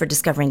destination for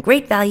discovering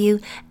great value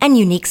and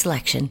unique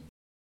selection.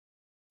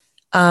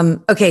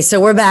 Okay, so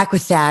we're back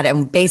with that.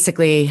 And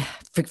basically,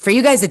 for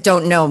you guys that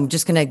don't know, I'm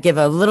just going to give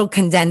a little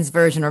condensed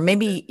version, or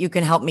maybe you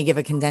can help me give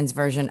a condensed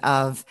version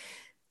of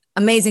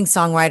amazing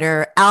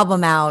songwriter,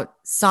 album out,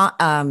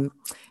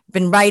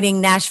 been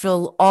writing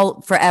Nashville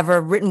all forever,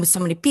 written with so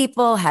many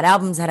people, had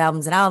albums.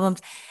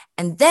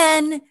 And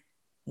then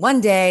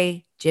one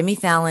day, Jimmy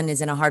Fallon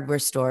is in a hardware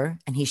store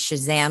and he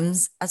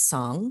Shazams a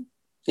song.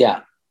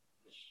 Yeah.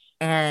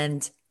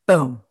 And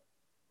boom.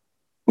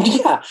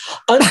 Yeah.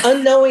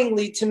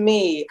 Unknowingly to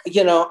me,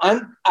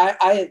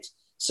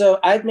 so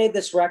I'd made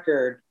this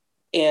record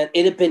and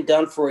it had been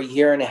done for a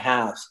year and a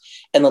half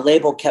and the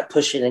label kept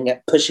pushing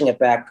it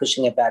back.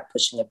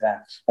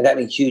 I got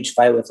in a huge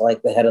fight with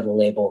like the head of the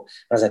label.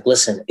 I was like,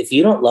 listen, if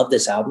you don't love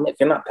this album, if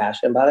you're not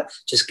passionate about it,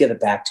 just give it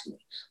back to me.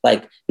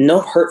 Like no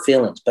hurt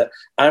feelings, but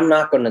I'm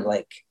not going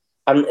to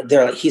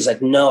he's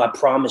like, no, I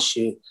promise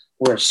you,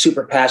 we're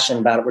super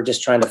passionate about it. We're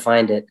just trying to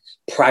find it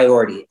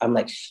priority. I'm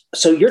like,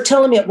 so you're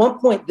telling me at one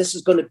point, this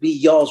is going to be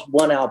y'all's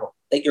one album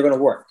that you're going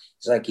to work.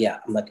 He's like, yeah.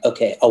 I'm like,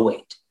 okay, I'll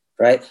wait.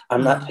 Right.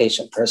 I'm not a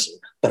patient person,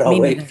 but I'll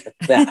wait for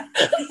that.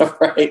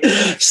 Right.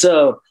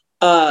 So,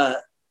 I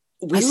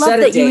love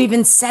that you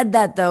even said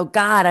that though.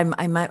 God,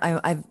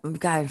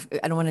 God,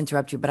 I don't want to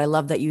interrupt you, but I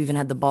love that you even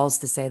had the balls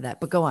to say that,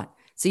 but go on.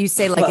 So you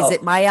say like, is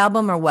it my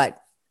album or what?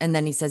 And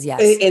then he says,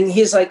 yes. And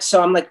he's like,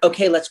 so I'm like,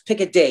 okay, let's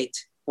pick a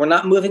date. We're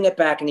not moving it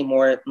back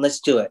anymore. Let's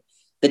do it.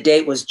 The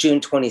date was June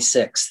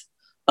 26th.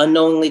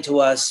 Unknowingly to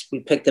us, we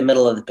picked the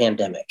middle of the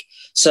pandemic.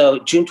 So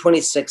June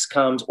 26th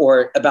comes,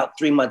 or about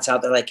 3 months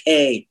out, they're like,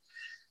 hey,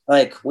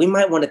 like, we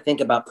might want to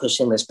think about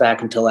pushing this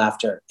back until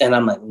after. And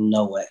I'm like,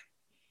 no way.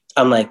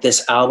 I'm like,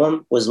 this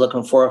album was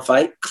looking for a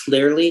fight,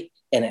 clearly,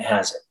 and it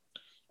hasn't.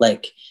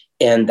 Like,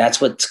 and that's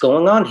what's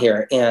going on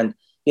here. And,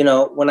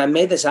 when I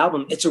made this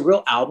album, it's a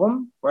real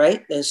album,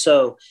 right? And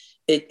so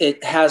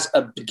it has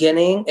a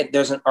beginning,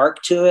 there's an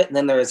arc to it, and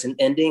then there is an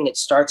ending. It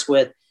starts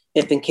with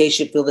If In Case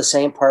You Feel the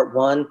Same, part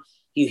 1.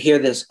 You hear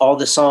this, all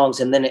the songs,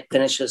 and then it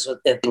finishes with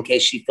If In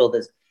Case You Feel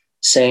the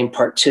Same,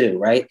 part 2,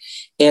 right?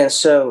 And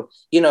so,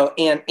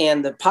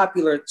 and the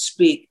popular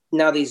speak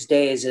now these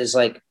days is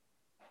like,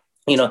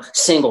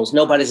 singles.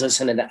 Nobody's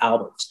listening to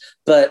albums.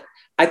 But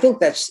I think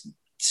that's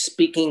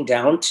speaking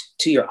down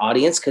to your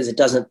audience because it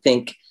doesn't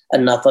think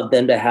enough of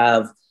them to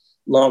have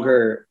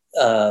longer,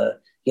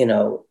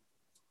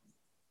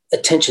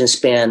 attention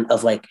span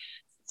of like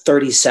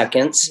 30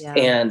 seconds. Yeah.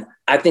 And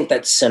I think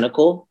that's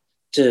cynical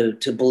to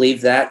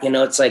believe that.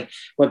 It's like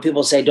when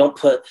people say don't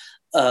put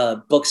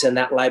books in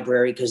that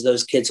library because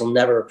those kids will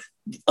never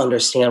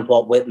understand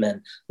Walt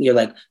Whitman. You're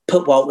like,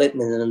 put Walt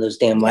Whitman in those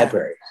damn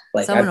libraries.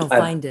 Like someone will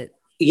find it.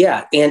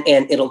 Yeah. And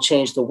it'll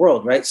change the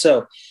world. Right.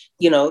 So,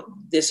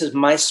 this is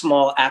my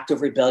small act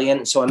of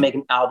rebellion. So I make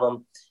an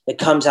album that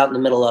comes out in the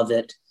middle of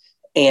it.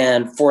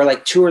 And for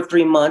like 2 or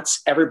 3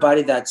 months,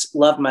 everybody that's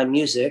loved my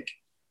music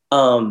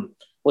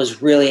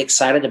was really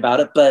excited about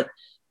it. But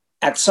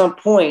at some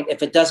point,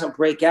 if it doesn't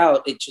break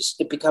out,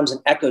 it becomes an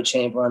echo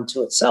chamber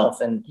unto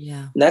itself. And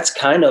that's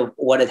kind of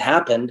what had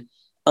happened.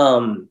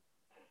 So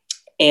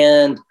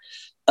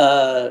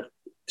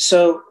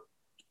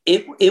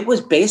it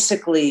was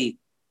basically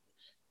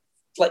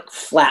like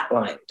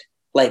flatlined,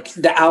 like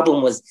the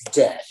album was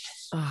dead,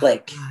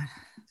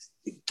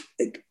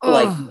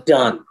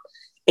 done.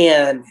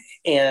 And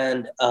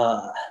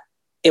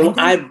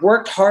I'd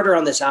worked harder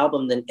on this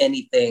album than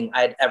anything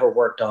I'd ever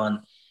worked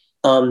on.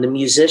 The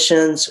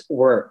musicians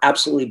were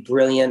absolutely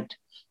brilliant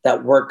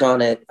that worked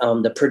on it.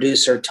 The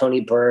producer,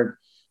 Tony Berg,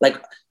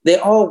 like they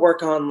all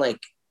work on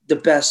like the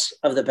best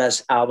of the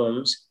best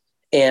albums.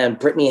 And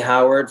Brittany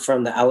Howard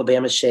from the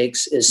Alabama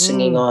Shakes is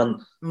singing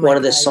on one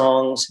of the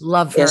songs.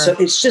 Love her. And so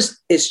it's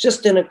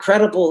just an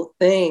incredible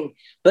thing,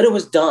 but it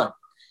was done.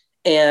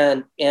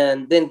 And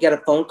then get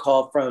a phone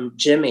call from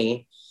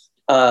Jimmy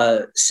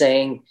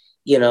saying,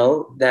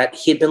 that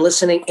he'd been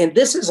listening. And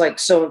this is like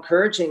so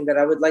encouraging that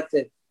I would like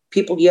to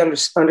people you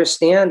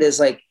understand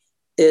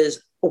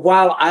is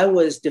while I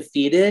was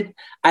defeated,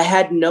 I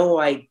had no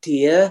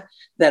idea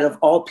that of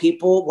all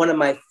people, one of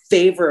my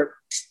favorite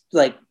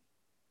like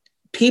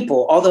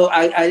people, although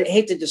I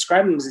hate to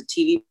describe him as a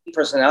TV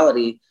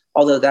personality,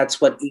 although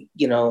that's what,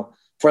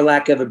 for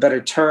lack of a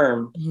better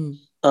term,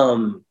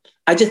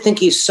 I just think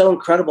he's so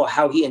incredible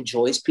how he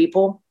enjoys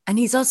people. And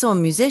he's also a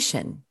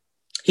musician.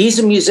 He's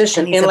a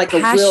musician and like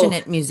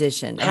passionate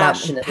musician.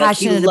 Passionate.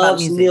 Passionate he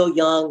loves about music. Neil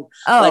Young.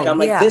 I'm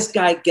like, this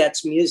guy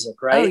gets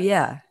music, right? Oh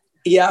yeah.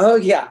 Yeah. Oh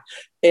yeah.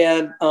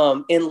 And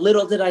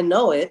little did I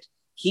know it,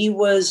 he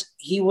was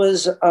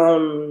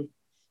been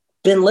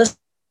listening.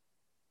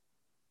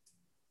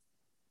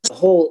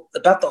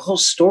 The whole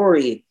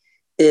story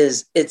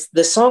is it's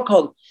the song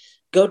called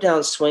Go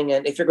Down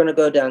Swingin'. If you're going to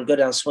go down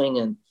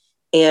swingin'.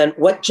 And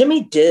what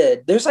Jimmy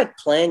did, there's like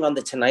playing on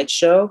the Tonight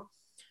Show.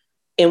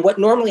 And what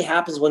normally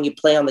happens when you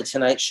play on the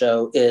Tonight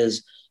Show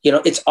is,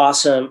 it's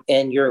awesome.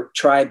 And your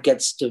tribe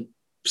gets to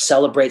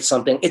celebrate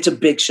something. It's a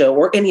big show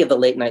or any of the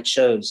late night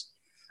shows.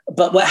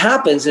 But what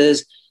happens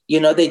is,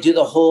 they do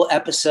the whole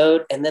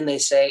episode and then they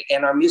say,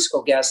 and our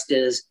musical guest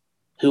is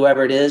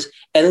whoever it is,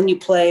 and then you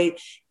play,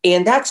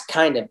 and that's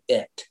kind of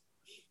it.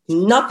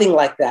 Nothing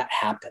like that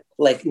happened,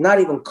 like not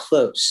even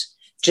close.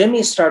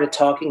 Jimmy started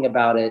talking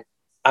about it.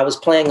 I was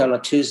playing on a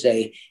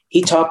Tuesday.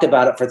 He talked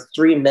about it for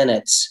 3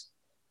 minutes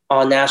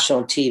on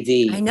national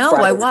TV. I know.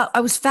 I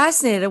was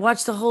fascinated. I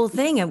watched the whole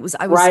thing. I was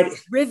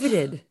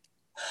riveted.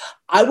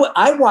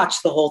 I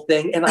watched the whole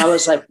thing and I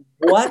was like,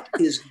 what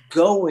is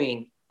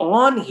going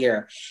on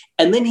here?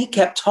 And then he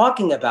kept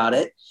talking about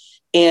it.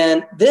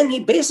 And then he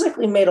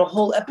basically made a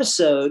whole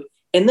episode.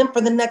 And then for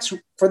the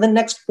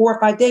next 4 or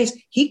 5 days,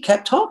 he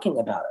kept talking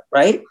about it.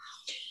 Right.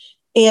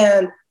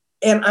 And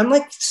I'm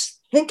like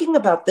thinking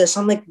about this.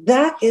 I'm like,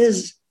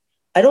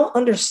 I don't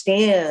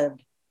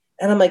understand.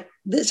 And I'm like,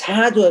 this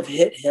had to have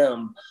hit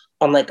him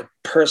on like a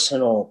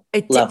personal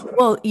level.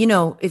 Well, you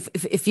know,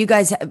 if you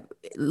guys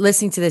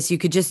listening to this, you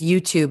could just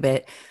YouTube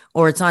it,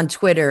 or it's on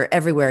Twitter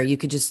everywhere. You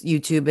could just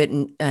YouTube it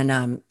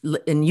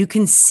and you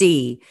can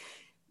see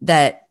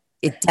that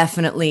it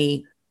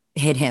definitely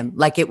hit him.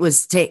 Like it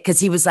was because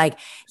he was like,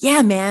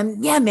 yeah,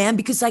 man.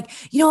 Because like,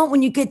 you know what,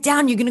 when you get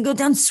down, you're going to go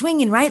down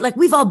swinging, right? Like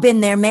we've all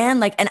been there, man.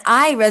 Like, and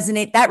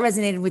that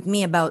resonated with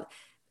me about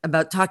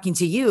talking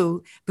to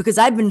you, because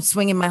I've been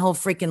swinging my whole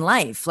freaking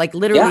life, like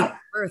literally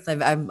birth.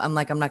 I'm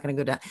like, I'm not going to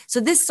go down. So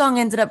this song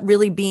ended up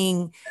really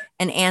being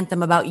an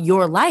anthem about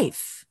your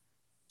life.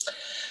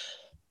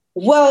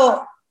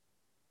 Well,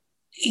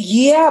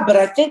 yeah, but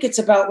I think it's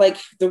about like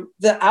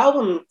the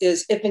album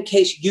is If in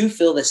Case You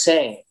Feel the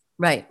Same.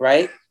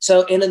 Right.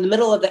 So, and in the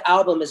middle of the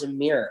album is a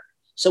mirror.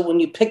 So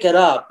when you pick it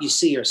up, you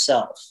see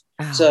yourself.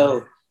 Oh.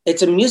 So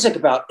it's a music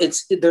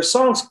they're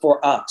songs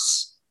for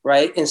us.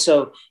 Right. And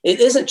so it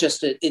isn't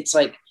just, it's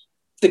like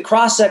the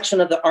cross section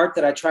of the art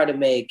that I try to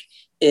make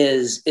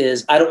is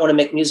I don't want to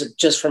make music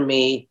just for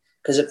me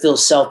because it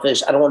feels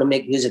selfish. I don't want to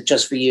make music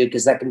just for you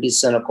because that can be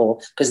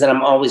cynical, because then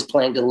I'm always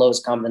playing the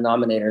lowest common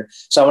denominator.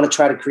 So I want to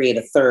try to create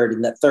a third,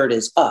 and that third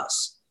is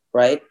us.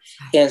 Right.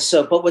 And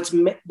so, but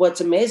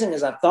what's amazing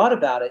as I've thought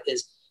about it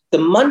is the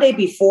Monday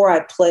before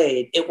I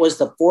played, it was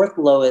the 4th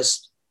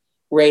lowest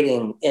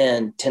rating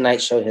in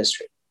Tonight Show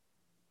history.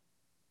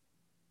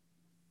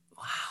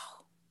 Wow.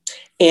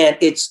 And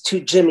it's to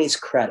Jimmy's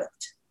credit,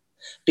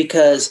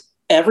 because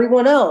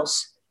everyone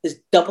else is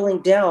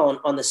doubling down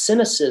on the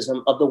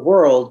cynicism of the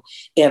world.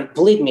 And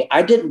believe me,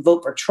 I didn't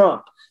vote for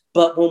Trump,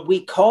 but when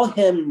we call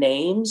him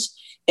names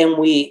and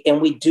we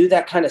do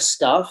that kind of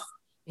stuff,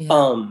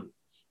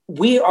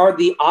 we are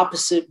the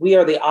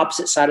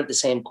opposite side of the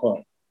same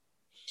coin.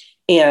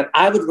 And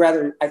I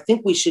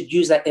think we should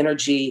use that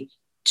energy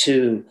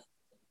to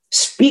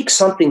speak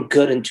something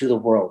good into the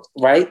world.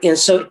 Right. And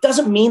so it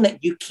doesn't mean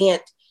that you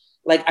can't,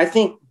 like, I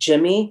think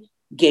Jimmy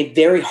gave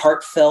very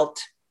heartfelt,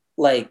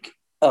 like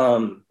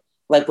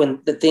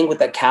when the thing with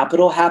the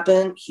Capitol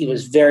happened, he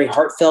was very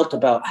heartfelt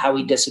about how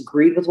he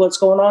disagreed with what's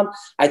going on.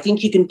 I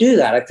think you can do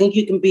that. I think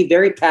you can be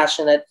very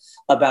passionate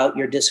about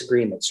your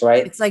disagreements.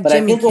 Right. It's like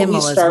Jimmy Kimmel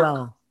as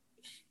well.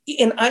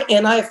 And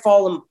I've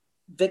fallen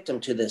victim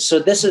to this. So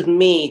this is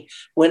me.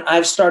 When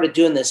I've started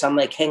doing this, I'm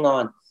like, hang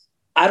on.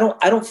 I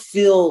don't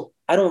feel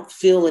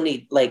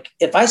any, like,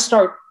 if I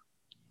start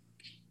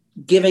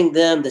giving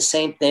them the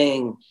same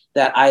thing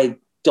that I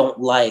don't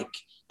like,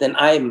 then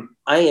I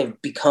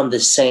have become the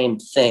same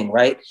thing.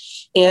 Right.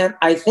 And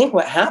I think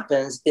what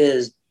happens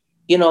is,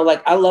 you know,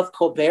 like I love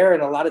Colbert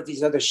and a lot of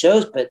these other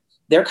shows, but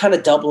they're kind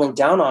of doubling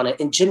down on it.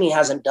 And Jimmy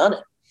hasn't done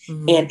it.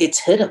 Mm-hmm. And it's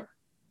hit him.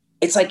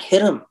 It's like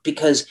hit him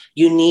because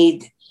you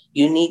need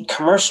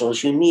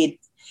commercials,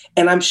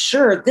 and I'm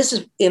sure this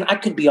is, and I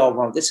could be all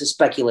wrong. This is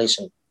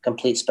speculation,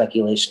 complete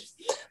speculation,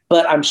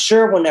 but I'm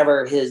sure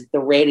whenever the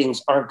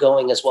ratings aren't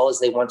going as well as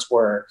they once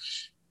were,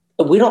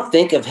 we don't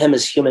think of him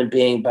as human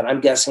being, but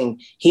I'm guessing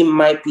he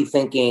might be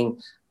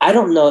thinking, I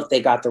don't know if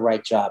they got the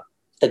right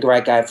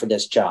guy for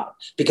this job,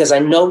 because I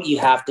know what you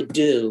have to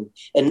do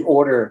in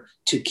order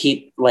to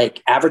keep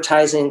like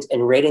advertising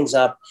and ratings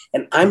up.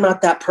 And I'm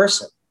not that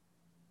person.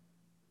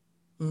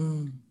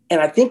 And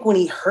I think when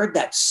he heard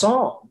that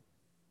song,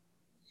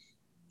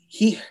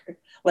 he,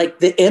 like,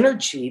 the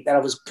energy that I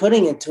was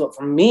putting into it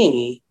for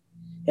me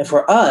and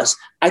for us,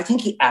 I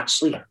think it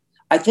actually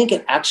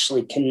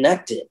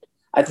connected.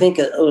 I think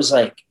it was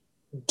like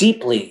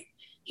deeply,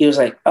 he was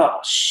like, oh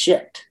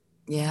shit.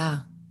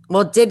 Yeah.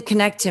 Well, it did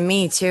connect to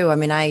me too. I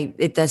mean,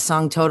 the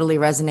song totally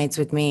resonates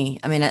with me.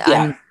 I mean,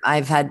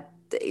 I've had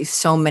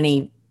so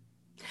many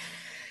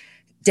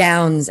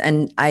downs,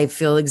 and I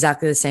feel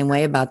exactly the same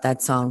way about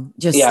that song.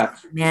 Just,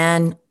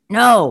 man,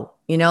 no,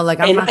 you know, like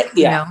I'm not,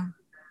 you know.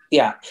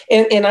 Yeah.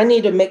 And I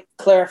need to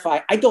clarify,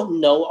 I don't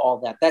know all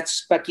that. That's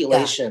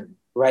speculation,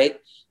 right?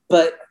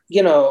 But,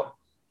 you know,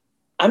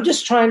 I'm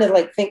just trying to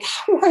like think,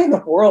 how am I in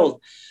the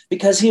world?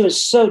 Because he was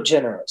so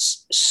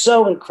generous,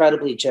 so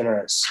incredibly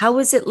generous. How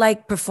was it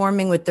like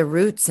performing with the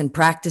Roots and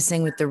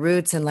practicing with the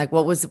Roots? And like,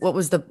 what was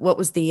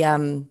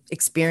the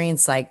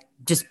experience like,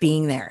 just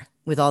being there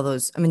with all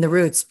those? I mean, the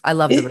Roots, I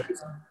love the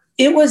Roots.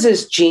 It was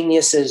as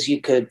genius as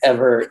you could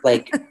ever,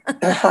 like,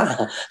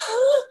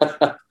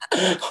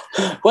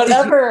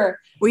 whatever.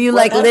 Were you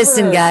like,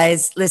 listen,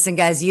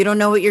 guys, you don't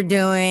know what you're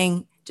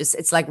doing. Just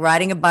it's like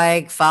riding a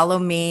bike. Follow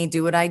me.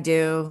 Do what I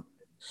do.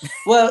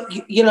 Well,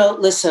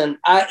 listen,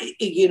 I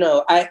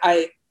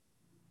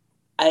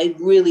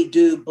really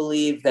do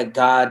believe that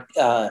God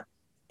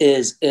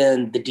is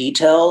in the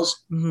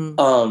details.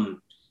 Mm-hmm.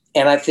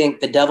 And I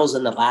think the devil's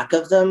in the lack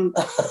of them,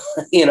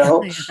 you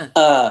know.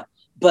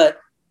 But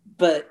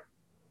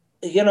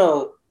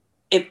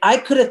if I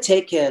could have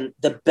taken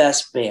the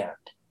best band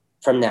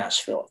from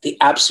Nashville, the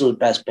absolute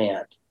best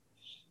band,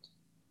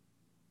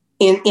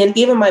 and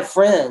even my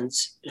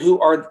friends who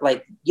are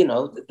like,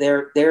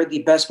 they're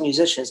the best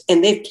musicians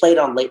and they've played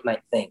on late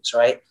night things,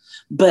 right?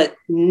 But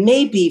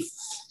maybe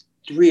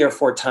 3 or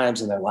 4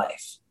 times in their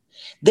life,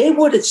 they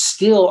would have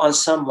still on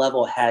some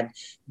level had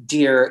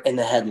deer in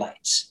the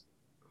headlights,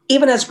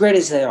 even as great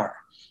as they are,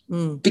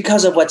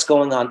 because of what's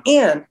going on.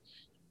 And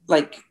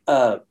like,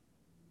 but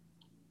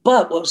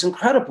what was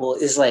incredible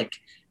is like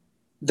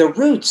the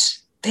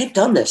Roots, they've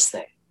done this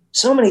thing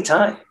so many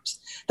times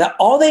that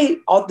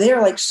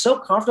they're like so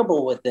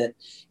comfortable with it.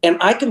 And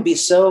I can be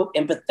so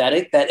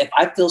empathetic that if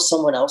I feel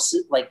someone else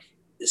in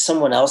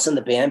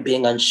the band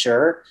being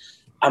unsure,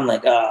 I'm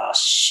like, oh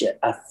shit,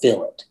 I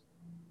feel it.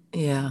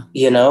 Yeah.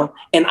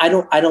 And I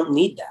don't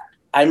need that.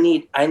 I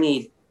need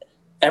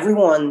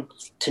everyone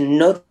to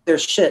know their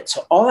shit.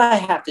 So all I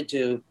have to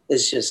do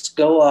is just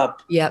go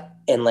up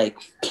and like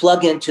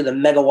plug into the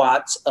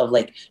megawatts of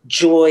like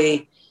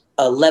joy,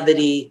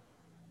 levity,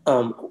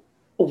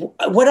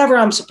 whatever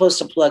I'm supposed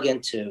to plug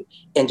into,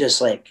 and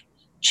just like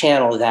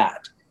channel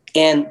that.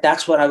 And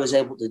that's what I was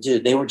able to do.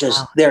 They were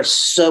just, they're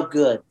so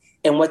good.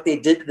 And what they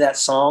did to that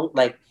song,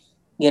 like,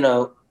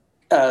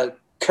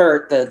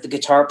 Kurt, the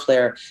guitar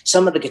player,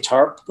 some of the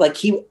guitar, like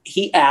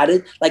he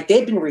added, like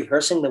they'd been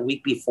rehearsing the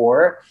week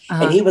before,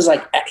 and he was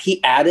like,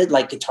 he added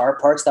like guitar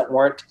parts that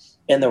weren't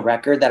in the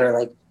record that are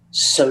like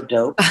so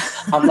dope.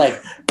 I'm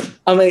like,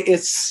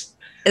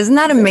 isn't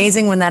that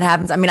amazing when that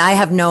happens? I mean, I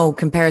have no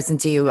comparison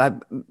to you.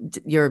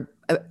 You're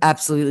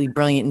absolutely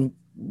brilliant and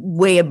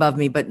way above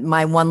me. But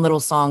my one little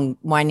song,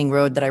 Winding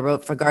Road, that I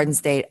wrote for Garden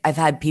State, I've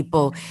had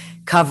people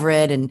cover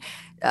it and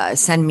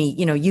send me,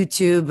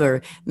 YouTube or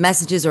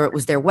messages, or it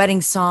was their wedding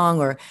song,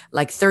 or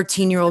like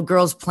 13-year-old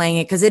girls playing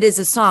it. Cause it is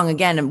a song,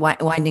 again,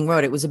 Winding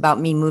Road. It was about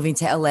me moving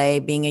to LA,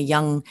 being a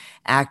young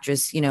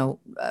actress,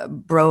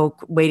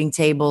 broke, waiting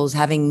tables,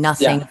 having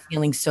nothing,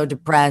 feeling so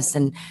depressed,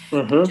 and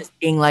just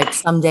being like,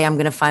 someday I'm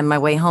going to find my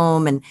way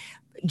home, and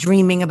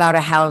dreaming about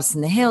a house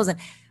in the hills.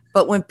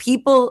 But when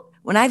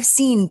I've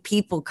seen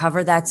people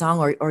cover that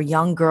song, or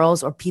young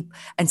girls or people,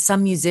 and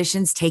some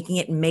musicians taking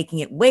it and making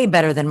it way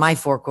better than my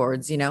 4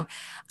 chords,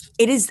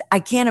 it is,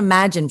 I can't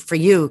imagine for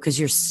you, because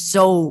you're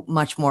so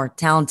much more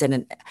talented.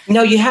 And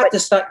no, you have to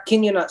stop.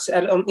 Can you not?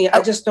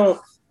 I just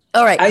don't.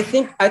 All right. I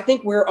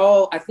think we are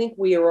all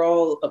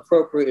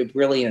appropriately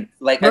brilliant.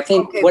 Like, I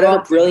think whatever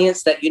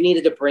brilliance that you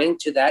needed to bring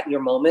to that in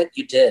your moment,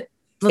 you did.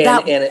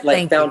 And it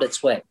like found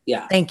its way.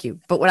 Yeah. Thank you.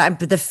 But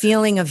but the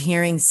feeling of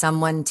hearing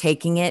someone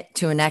taking it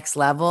to a next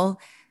level,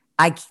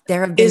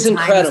 there have been times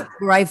incredible.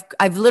 Where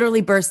I've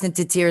literally burst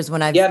into tears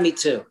when I've me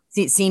too.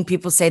 Seen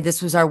people say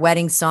this was our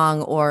wedding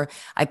song, or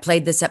I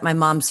played this at my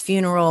mom's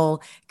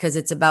funeral because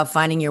it's about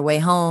finding your way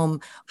home,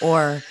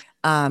 or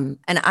and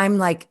I'm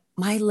like,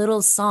 my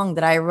little song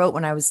that I wrote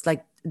when I was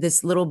like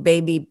this little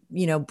baby,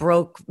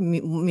 broke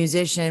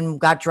musician,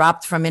 got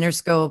dropped from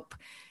Interscope,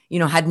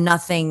 had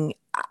nothing.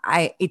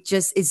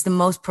 It's the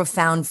most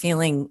profound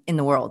feeling in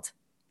the world.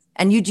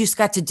 And you just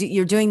got to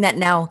you're doing that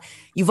now.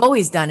 You've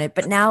always done it,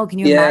 but now can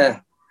you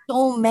imagine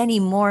so many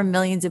more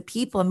millions of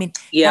people? I mean,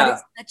 that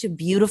is such a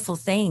beautiful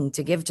thing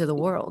to give to the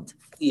world.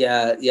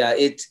 Yeah.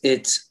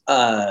 It's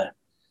a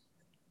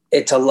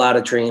lot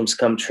of dreams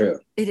come true.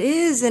 It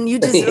is. And you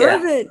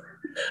deserve it.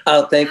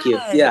 Oh, thank you.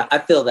 Yeah. I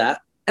feel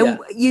that. And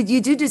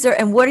you do deserve.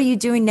 And what are you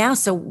doing now?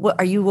 So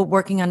are you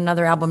working on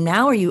another album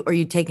now? Or are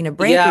you taking a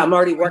break? Yeah, I'm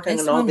already working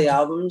on all the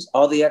albums.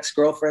 All the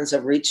ex-girlfriends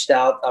have reached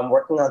out. I'm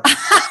working on.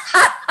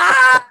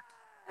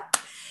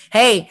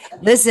 Hey,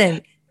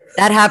 listen,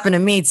 that happened to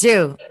me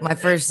too. My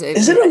first.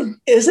 Isn't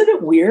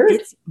it weird?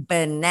 It's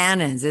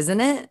bananas,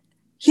 isn't it?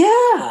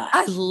 Yeah.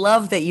 I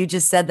love that you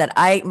just said that.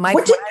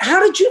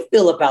 How did you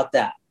feel about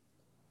that?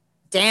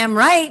 Damn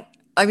right.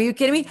 Are you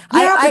kidding me?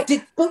 Yeah,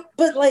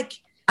 but like.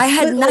 I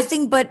had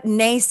nothing but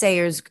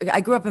naysayers.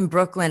 I grew up in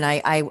Brooklyn.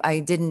 I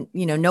didn't,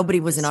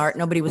 nobody was an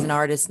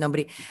artist.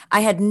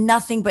 I had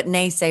nothing but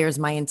naysayers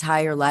my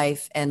entire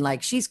life. And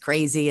like, she's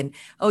crazy. And,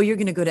 oh, you're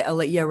going to go to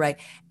LA. Yeah, right.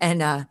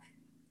 And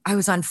I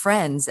was on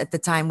Friends at the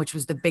time, which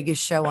was the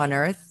biggest show on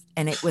earth.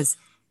 And it was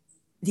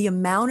the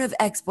amount of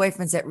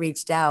ex-boyfriends that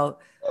reached out.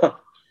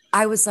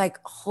 I was like,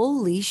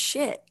 holy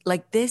shit.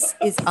 Like, this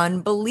is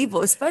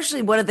unbelievable.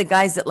 Especially one of the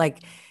guys that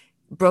like,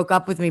 broke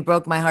up with me,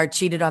 broke my heart,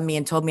 cheated on me,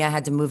 and told me I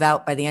had to move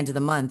out by the end of the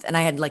month. And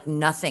I had like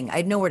nothing. I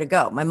had nowhere to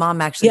go. My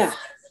mom actually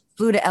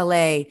flew to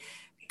LA,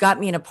 got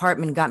me an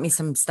apartment, got me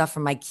some stuff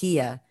from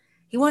IKEA.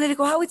 He wanted to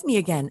go out with me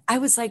again. I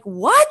was like,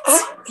 what?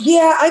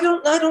 It's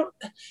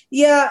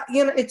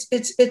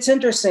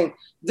interesting.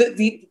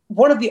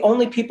 One of the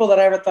only people that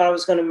I ever thought I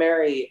was going to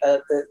marry,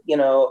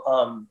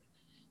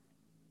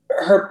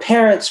 her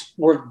parents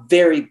were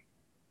very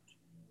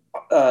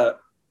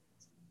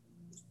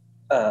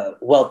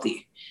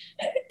wealthy,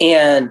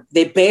 and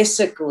they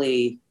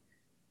basically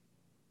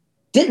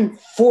didn't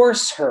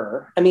force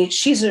her. I mean,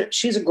 she's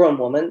a grown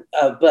woman,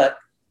 but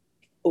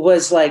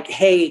was like,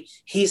 hey,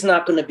 he's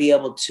not going to be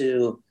able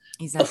to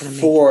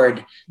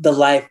afford the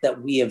life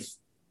that we have,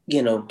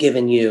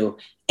 given you.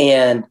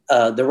 And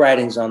the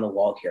writing's on the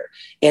wall here.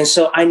 And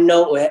so I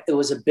know it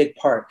was a big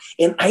part.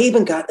 And I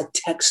even got a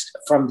text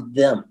from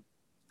them.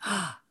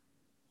 Wow.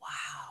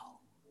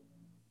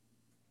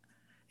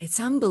 It's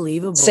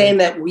unbelievable. Saying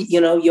that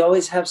you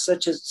always have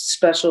such a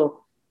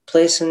special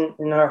place in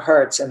our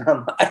hearts. And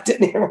I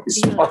didn't even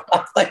respond.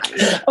 I'm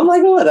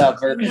like,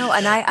 whatever.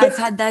 And I've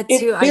had that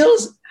too.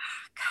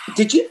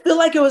 Did you feel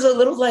like it was a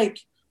little like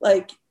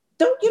you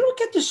don't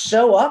get to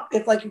show up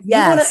if you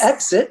want to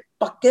exit,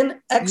 fucking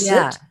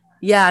exit.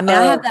 Yeah. I mean,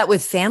 I have that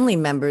with family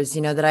members,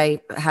 that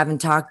I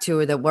haven't talked to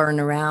or that weren't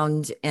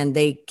around, and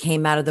they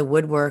came out of the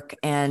woodwork,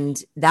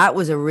 and that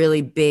was a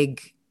really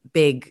big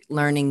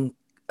learning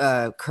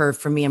curve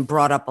for me and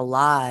brought up a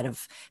lot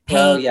of pain.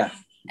 Oh yeah.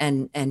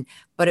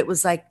 But it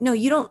was like, no,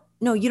 you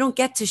don't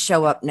get to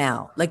show up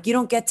now. Like, you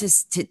don't get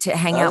to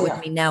hang out with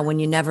me now when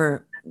you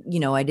never,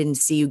 I didn't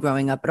see you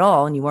growing up at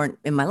all and you weren't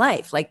in my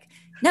life. Like,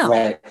 no.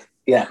 Right.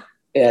 Yeah.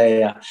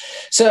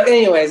 So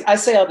anyways, I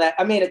say all that.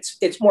 I mean,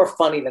 it's more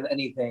funny than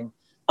anything.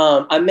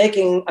 I'm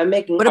making.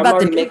 What about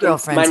the new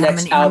girlfriends? My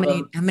next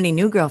album. How many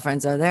new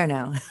girlfriends are there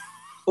now?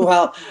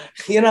 Well,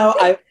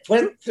 I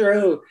went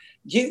through.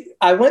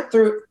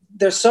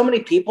 There's so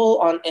many people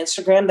on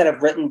Instagram that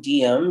have written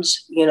DMs,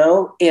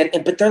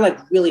 but they're like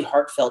really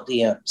heartfelt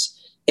DMs.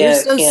 You're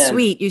so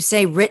sweet. You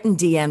say written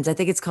DMs. I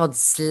think it's called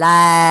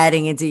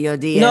sliding into your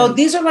DMs. No,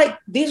 these are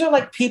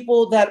like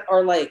people that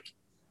are like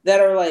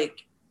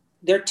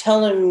they're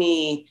telling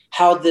me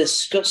how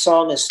this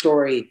song and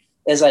story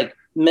is like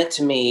meant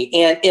to me.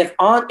 And if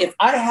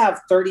I have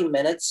 30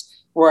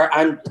 minutes where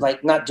I'm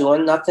like not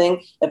doing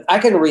nothing, if I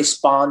can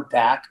respond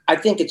back, I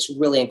think it's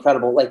really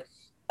incredible. Like,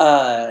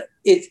 I'm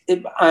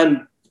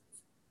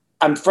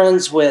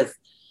friends with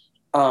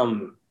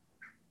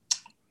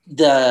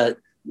the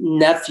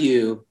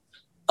nephew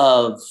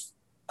of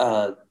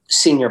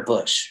Senior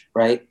Bush,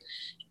 right?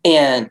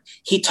 And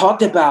he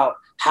talked about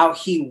how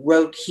he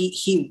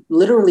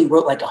literally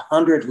wrote like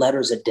 100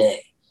 letters a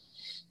day.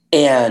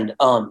 And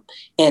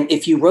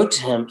if you wrote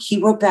to him,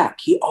 he wrote back.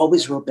 He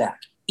always wrote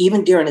back,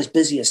 even during his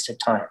busiest of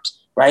times,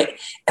 right?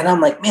 And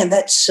I'm like, man,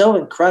 that's so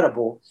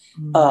incredible.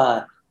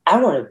 I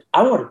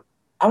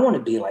want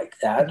to be like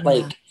that. Yeah.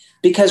 Like,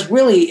 because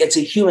really it's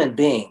a human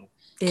being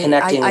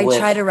connecting with. I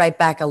try to write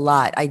back a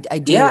lot. I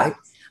do. Yeah.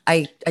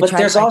 But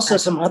there's also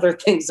back. Some other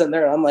things in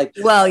there. I'm like,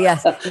 well,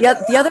 yes.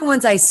 Yeah. The other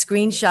ones I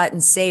screenshot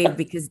and saved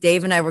because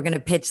Dave and I were going to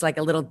pitch like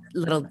a little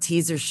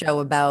teaser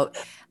show about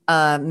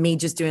me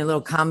just doing a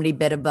little comedy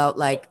bit about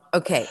like,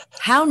 okay,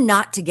 how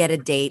not to get a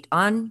date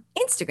on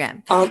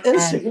Instagram. On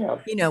Instagram.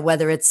 And,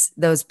 whether it's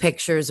those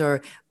pictures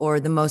or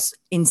the most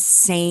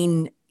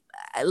insane,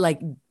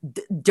 like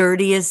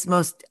dirtiest,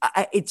 most,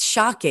 it's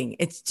shocking.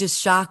 It's just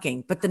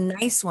shocking. But the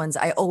nice ones,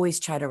 I always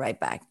try to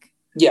write back.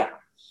 Yeah.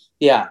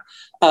 Yeah.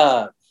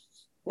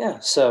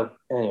 So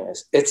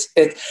anyways, it's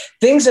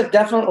things have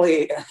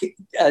definitely,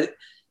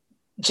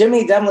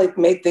 Jimmy definitely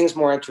made things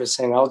more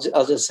interesting. I'll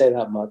just say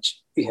that much.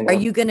 Are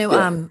you going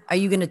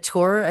to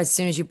tour as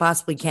soon as you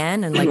possibly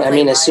can? And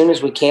as soon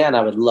as we can,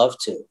 I would love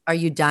to. Are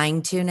you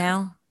dying to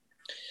now?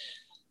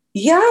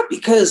 Yeah,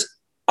 because,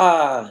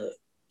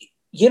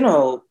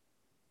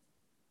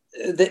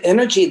 the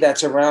energy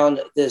that's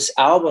around this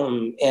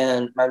album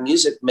and my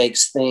music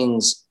makes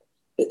things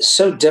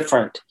so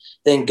different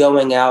than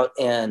going out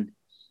and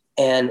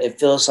it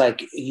feels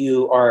like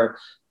you are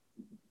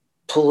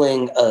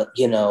pulling a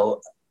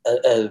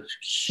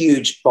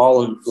huge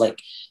ball and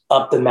like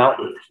up the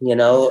mountain,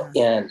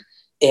 and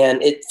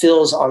it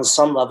feels on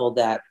some level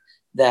that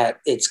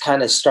it's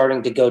kind of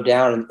starting to go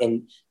down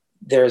and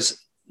there's,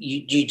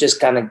 you just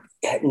kind of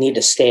need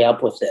to stay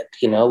up with it,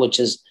 which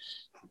is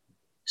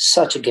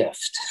such a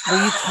gift. Were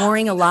you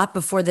touring a lot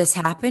before this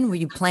happened? Were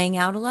you playing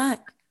out a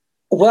lot?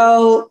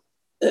 Well,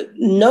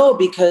 no,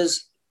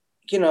 because,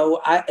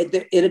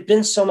 it had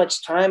been so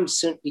much time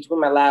since between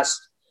my last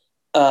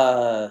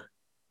the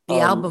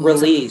album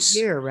release. Was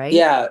like a year, right?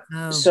 Yeah.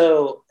 Oh.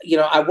 So,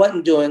 I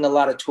wasn't doing a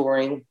lot of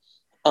touring.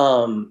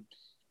 The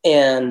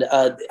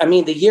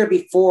year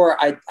before,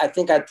 I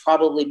think I'd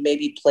probably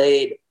maybe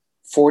played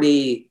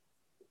 40.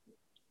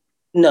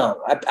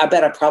 No, I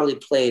bet I probably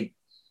played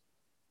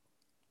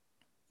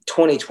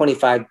 20,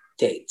 25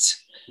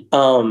 dates.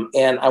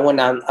 And I went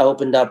on, I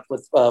opened up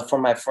with, for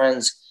my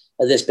friends,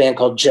 this band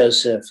called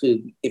Joseph, who,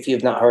 if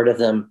you've not heard of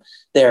them,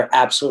 they're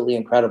absolutely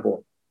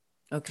incredible.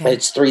 Okay.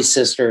 It's three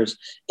sisters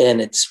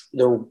and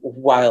they're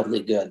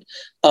wildly good.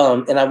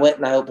 And I went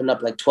and I opened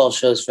up like 12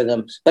 shows for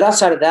them. But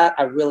outside of that,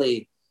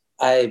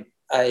 I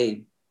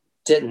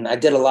didn't. I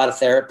did a lot of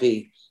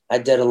therapy. I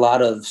did a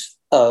lot of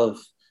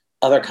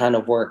other kind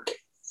of work.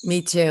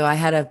 Me too.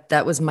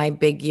 That was my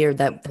big year,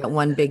 that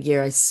one big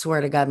year. I swear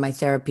to God, my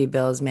therapy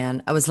bills,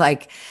 man. I was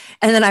like,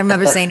 and then I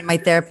remember saying to my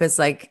therapist,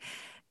 like,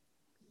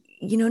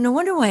 no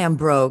wonder why I'm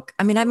broke.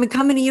 I mean, I've been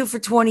coming to you for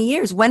 20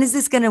 years. When is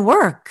this going to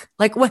work?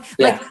 Like, what,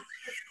 Yeah.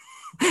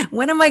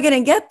 when am I going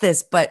to get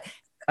this? But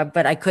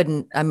I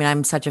couldn't. I mean,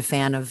 I'm such a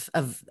fan of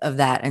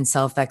that and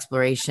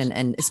self-exploration,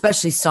 and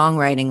especially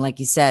songwriting, like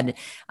you said.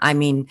 I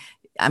mean,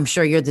 I'm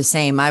sure you're the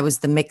same. I was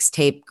the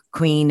mixtape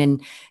queen,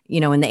 and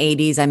in the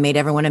 80s, I made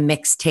everyone a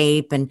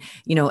mixtape, and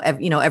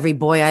every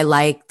boy I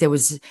liked, there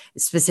was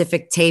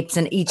specific tapes,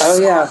 and each Oh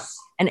yeah. song,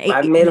 and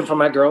I made them for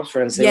my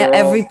girlfriends. They yeah, were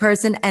all- every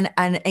person,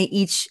 and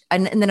each,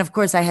 and then of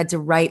course I had to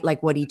write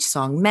like what each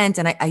song meant,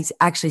 and I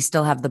actually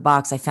still have the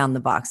box. I found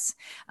the box.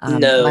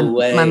 No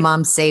way. My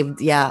mom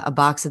saved a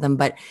box of them,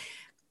 but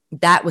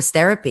that was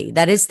therapy.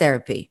 That is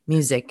therapy,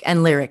 music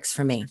and lyrics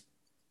for me.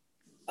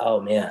 Oh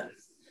man.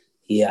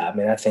 Yeah. I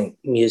mean, I think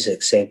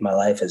music saved my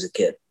life as a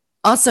kid.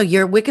 Also,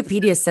 your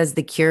Wikipedia says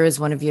The Cure is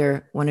one of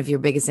your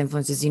biggest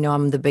influences.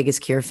 I'm the biggest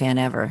Cure fan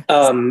ever.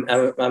 I'm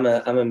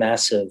a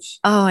massive.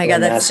 Oh my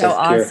God, that's so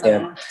Cure awesome.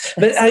 fan.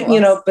 But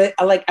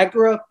I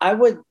grew up. I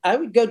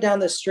would go down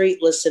the street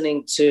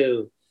listening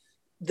to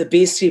the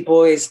Beastie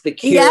Boys, The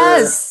Cure,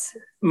 Yes,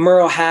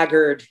 Merle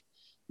Haggard,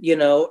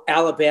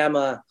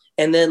 Alabama,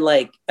 and then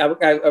like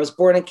I was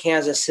born in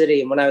Kansas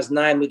City, and when I was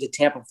 9, moved to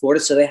Tampa, Florida.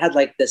 So they had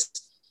like this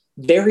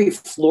very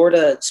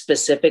Florida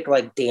specific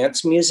like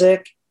dance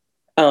music.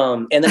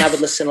 And then I would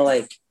listen to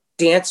like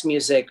dance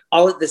music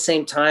all at the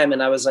same time.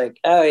 And I was like,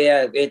 oh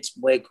yeah, it's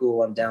way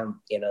cool. I'm down,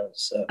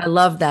 so. I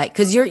love that.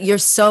 Cause your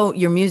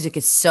music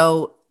is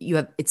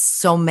it's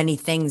so many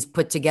things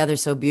put together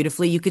so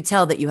beautifully. You could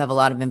tell that you have a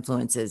lot of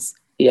influences.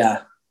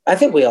 Yeah. I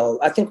think we all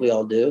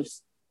do.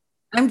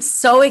 I'm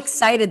so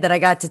excited that I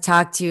got to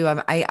talk to you.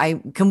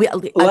 Can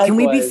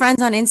we be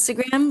friends on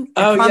Instagram?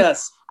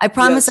 Yes. I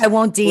promise Yes, I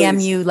won't DM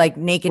please. you like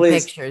naked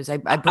Please. pictures. I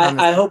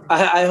promise.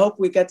 I hope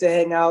we get to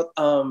hang out,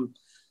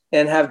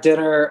 and have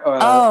dinner.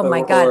 Oh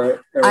my God.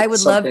 or I would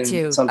love something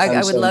to. sometime I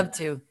would soon. love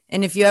to.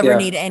 And if you ever Yeah.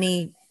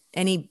 need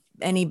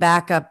any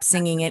backup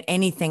singing at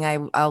anything,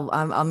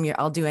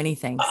 I'll do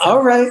anything. So.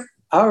 All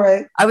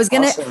right. I was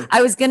Awesome.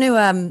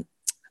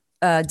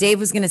 gonna Dave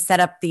was gonna set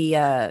up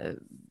the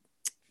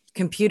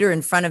computer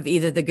in front of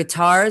either the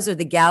guitars or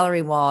the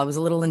gallery wall. I was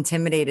a little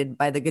intimidated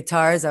by the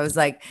guitars. I was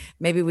like,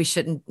 maybe I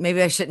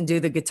shouldn't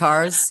do the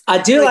guitars. I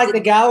do like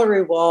the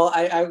gallery wall.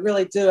 I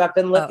really do. I've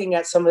been looking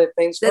at some of the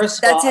things.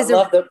 First of all, I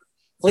love the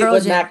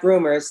Fleetwood Mac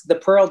Rumors, the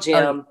Pearl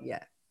Jam. Oh, yeah.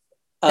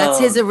 That's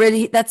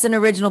that's an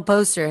original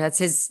poster. That's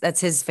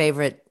his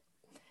favorite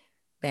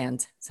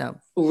band. So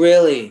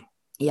really,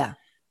 yeah,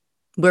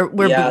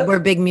 we're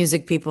big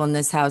music people in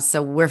this house,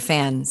 so we're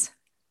fans.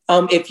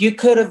 If you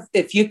could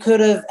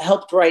have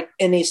helped write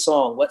any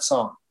song, what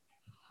song?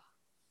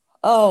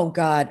 Oh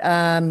God,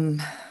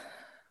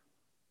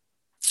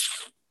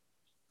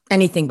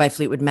 anything by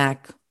Fleetwood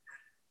Mac.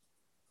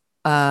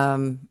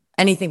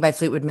 Anything by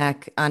Fleetwood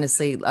Mac.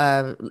 Honestly,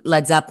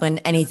 Led Zeppelin.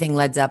 Anything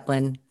Led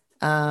Zeppelin.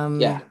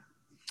 Yeah.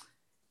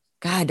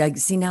 God, I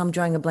see now I'm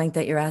drawing a blank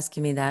that you're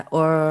asking me that.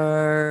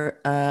 Or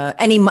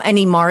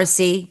any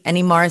Morrissey,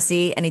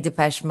 any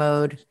Depeche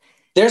Mode.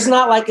 There's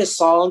not like a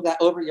song that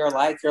over your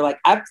life you're like,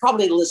 I've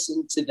probably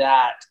listened to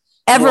that.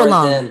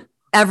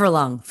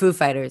 Everlong, Foo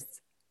Fighters.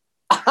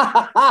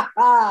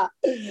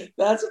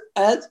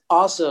 That's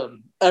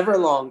awesome.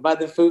 Everlong by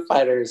the Foo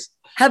Fighters.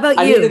 How about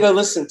you? I need to go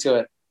listen to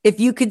it. If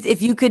you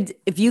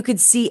could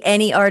see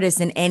any artist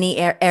in any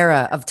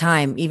era of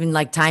time, even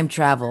like time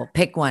travel,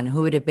 pick one.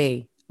 Who would it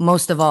be?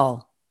 Most of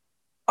all.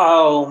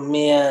 Oh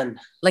man.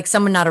 Like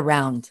someone not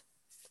around.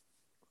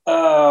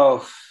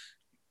 Oh.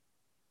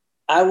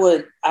 I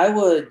would.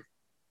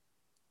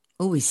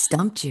 Oh, he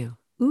stumped you.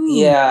 Ooh.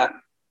 Yeah.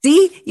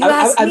 See, you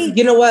asked me.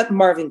 You know what?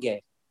 Marvin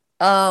Gaye.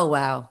 Oh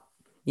wow.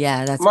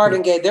 Yeah, that's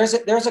Marvin Gaye. There's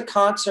a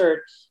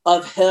concert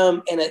of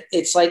him, and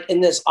it's like in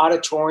this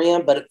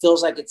auditorium, but it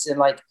feels like it's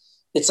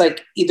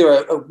like either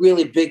a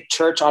really big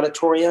church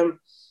auditorium,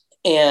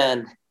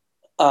 and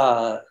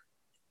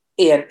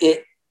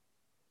it.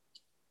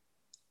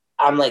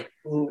 I'm like,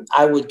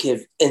 I would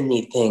give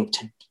anything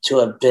to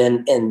have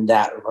been in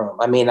that room.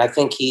 I mean, I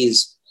think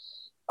he's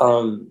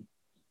been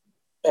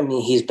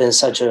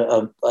such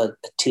a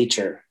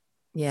teacher.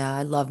 Yeah,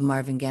 I love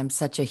Marvin Gaye. I'm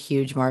such a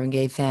huge Marvin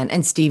Gaye fan,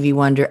 and Stevie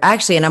Wonder.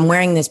 Actually, and I'm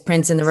wearing this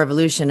Prince and the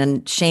Revolution,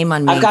 and shame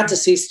on me. I got to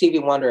see Stevie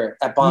Wonder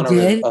at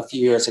Bonnaroo a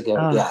few years ago.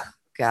 Oh, yeah.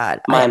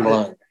 God. Mind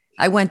blowing.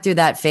 I went through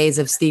that phase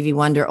of Stevie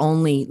Wonder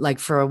only like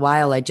for a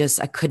while. I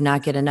could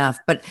not get enough.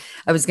 But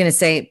I was going to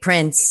say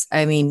Prince.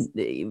 I mean,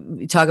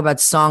 you talk about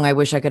song I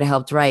wish I could have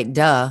helped write.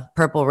 Duh,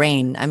 Purple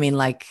Rain. I mean,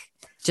 like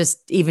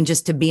just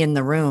to be in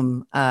the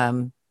room. I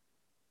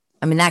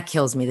mean, that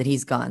kills me that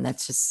he's gone.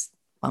 That's just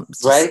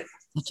right.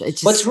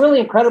 What's really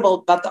incredible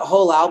about the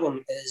whole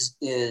album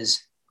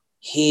is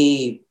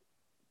he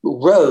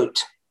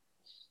wrote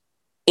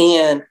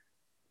and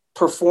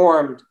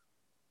performed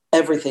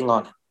everything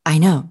on it. I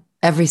know.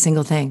 Every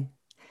single thing.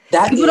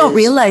 People don't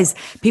realize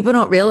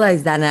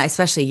that, and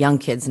especially young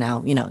kids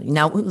now,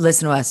 now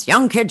listen to us,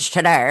 young kids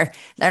today,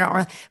 they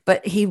don't,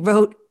 but he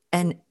wrote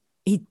and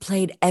he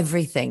played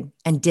everything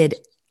and did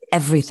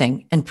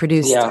everything and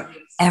produced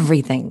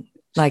everything.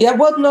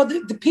 Well, no,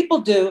 the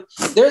people do.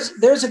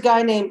 There's a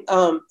guy named,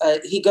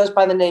 he goes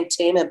by the name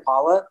Tame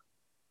Impala.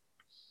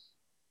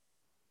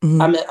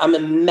 Mm-hmm. I'm a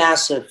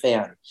massive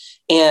fan.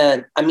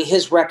 And I mean,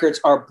 his records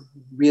are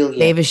brilliant.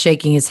 Dave is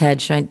shaking his head.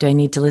 Do I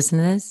need to listen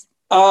to this?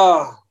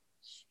 Oh,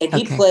 and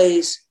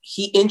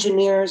he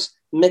engineers,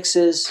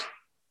 mixes,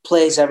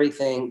 plays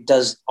everything,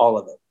 does all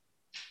of it.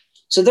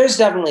 So there's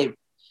definitely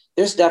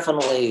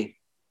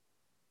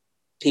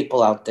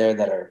people out there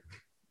that are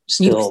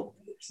still.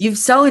 You've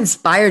so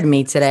inspired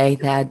me today,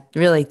 Thad.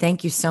 Really,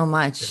 thank you so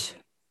much.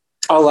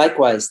 Oh,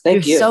 likewise.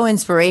 Thank you. You're so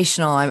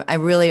inspirational. I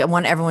really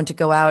want everyone to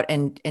go out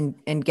and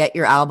get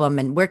your album.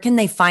 And where can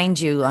they find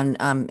you on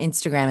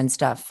Instagram and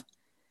stuff?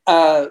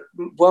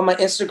 Well, my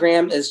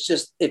Instagram is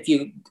just, if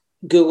you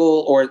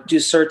Google or do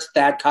search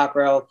Thad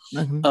Cockrell,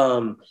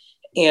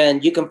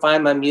 and you can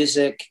find my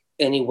music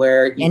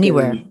anywhere.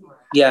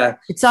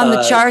 It's on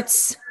the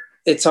charts.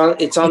 It's on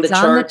the charts.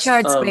 On the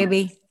charts,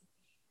 baby.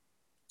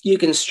 You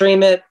can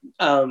stream it.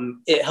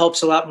 It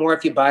helps a lot more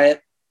if you buy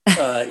it.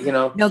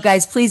 No,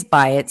 guys, please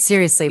buy it.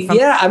 Seriously.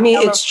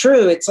 It's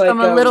true. It's like from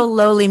a little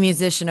lowly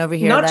musician over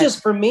here. Not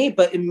just for me,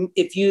 but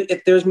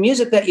if there's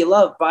music that you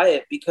love, buy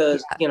it,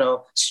 because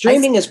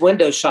streaming is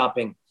window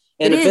shopping,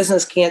 and a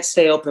business can't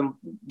stay open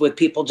with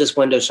people just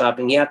window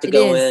shopping. You have to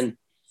go in.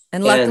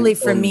 And luckily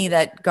for me,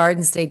 that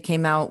Garden State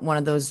came out one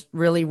of those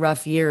really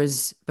rough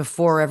years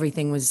before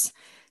everything was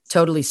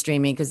totally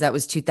streaming, because that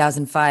was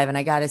 2005. And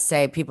I got to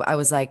say, I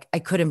was like, I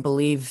couldn't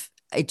believe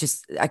it.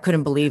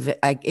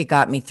 It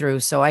got me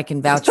through. So I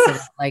can vouch for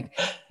like,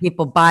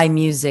 people buy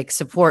music,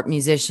 support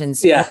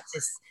musicians,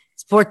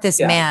 support this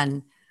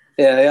man.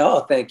 Yeah.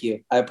 Oh, thank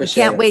you. I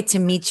appreciate it. Can't wait to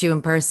meet you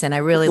in person. I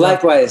really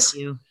likewise.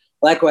 Love you.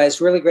 Likewise.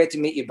 Really great to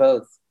meet you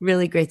both.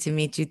 Really great to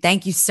meet you.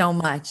 Thank you so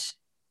much.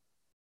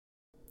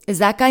 Is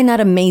that guy not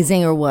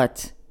amazing or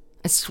what?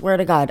 I swear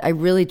to God, I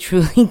really,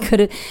 truly could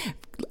have.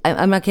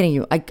 I'm not kidding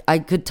you. I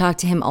could talk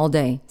to him all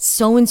day.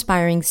 So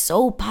inspiring,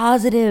 so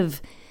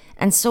positive,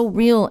 and so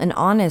real and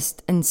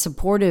honest and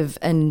supportive,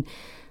 and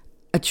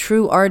a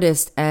true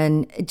artist.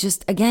 And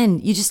just, again,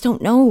 you just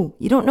don't know.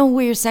 You don't know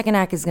where your second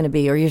act is going to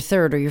be, or your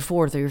third, or your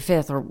fourth, or your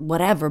fifth, or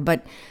whatever.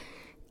 But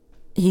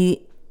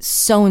he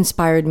so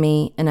inspired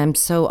me, and I'm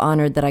so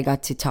honored that I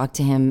got to talk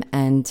to him.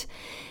 And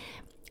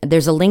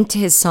there's a link to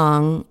his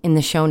song in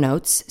the show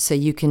notes, so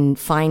you can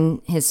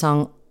find his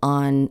song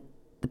on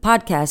the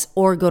podcast,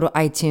 or go to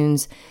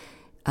iTunes,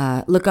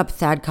 look up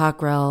Thad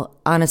Cockrell.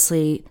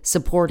 Honestly,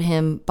 support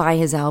him, buy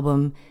his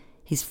album.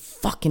 He's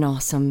fucking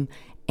awesome.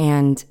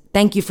 And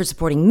thank you for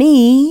supporting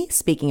me.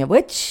 Speaking of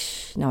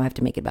which, now I have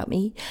to make it about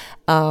me.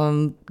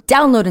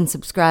 Download and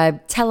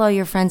subscribe, tell all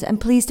your friends,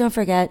 and please don't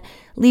forget,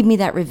 leave me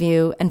that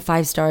review and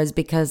 5 stars,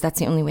 because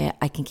that's the only way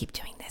I can keep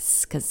doing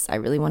this, because I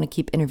really want to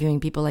keep interviewing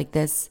people like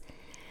this.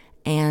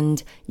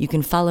 And you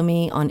can follow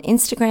me on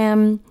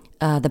Instagram.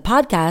 The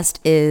podcast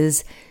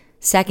is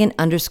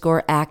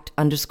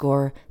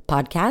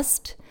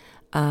second_act_podcast.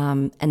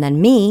 And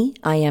then me,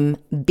 I am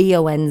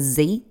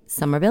BONZ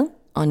Somerville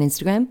on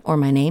Instagram, or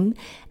my name.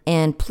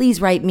 And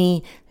please write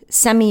me,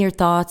 send me your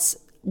thoughts,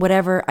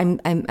 whatever.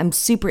 I'm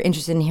super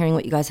interested in hearing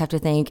what you guys have to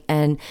think,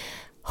 and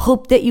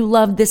hope that you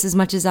love this as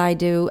much as I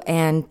do.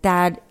 And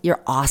Thad,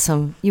 you're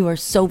awesome. You are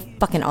so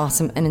fucking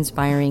awesome and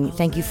inspiring.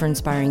 Thank you for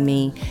inspiring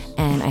me.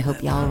 And I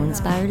hope y'all are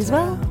inspired as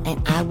well.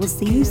 And I will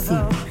see you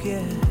soon.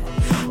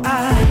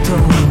 I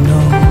don't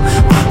know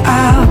what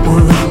I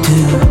would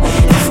do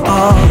if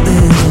all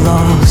is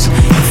lost,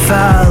 if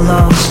I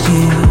lost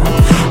you.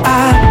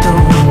 I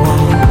don't know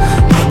what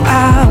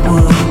I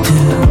would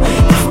do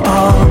if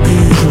all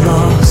is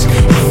lost,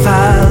 if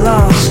I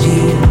lost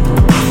you.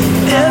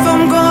 If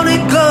I'm gonna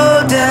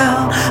go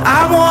down,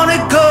 I wanna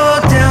go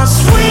down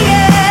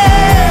swinging.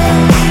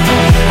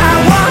 I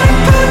wanna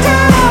go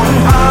down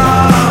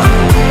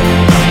hard,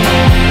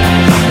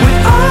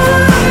 with all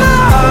of my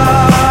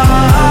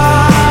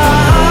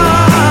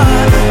heart.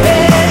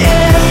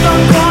 If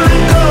I'm gonna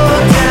go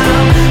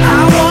down,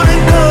 I wanna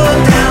go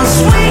down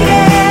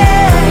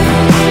swinging.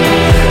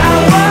 I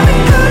wanna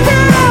go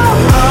down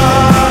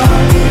hard,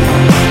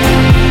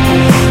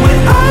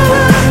 with all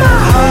of my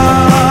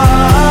heart.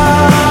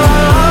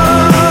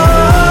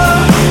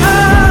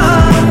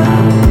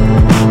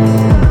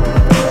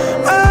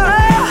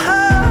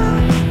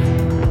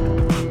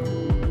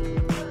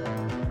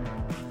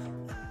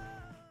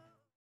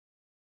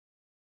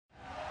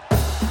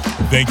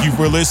 Thank you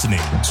for listening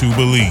to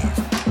Believe.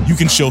 You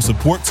can show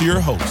support to your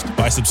host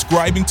by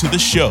subscribing to the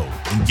show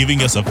and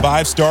giving us a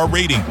 5-star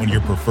rating on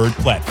your preferred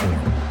platform.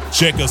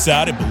 Check us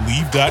out at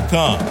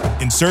Believe.com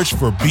and search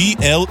for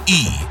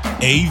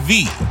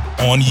BLEAV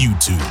on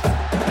YouTube.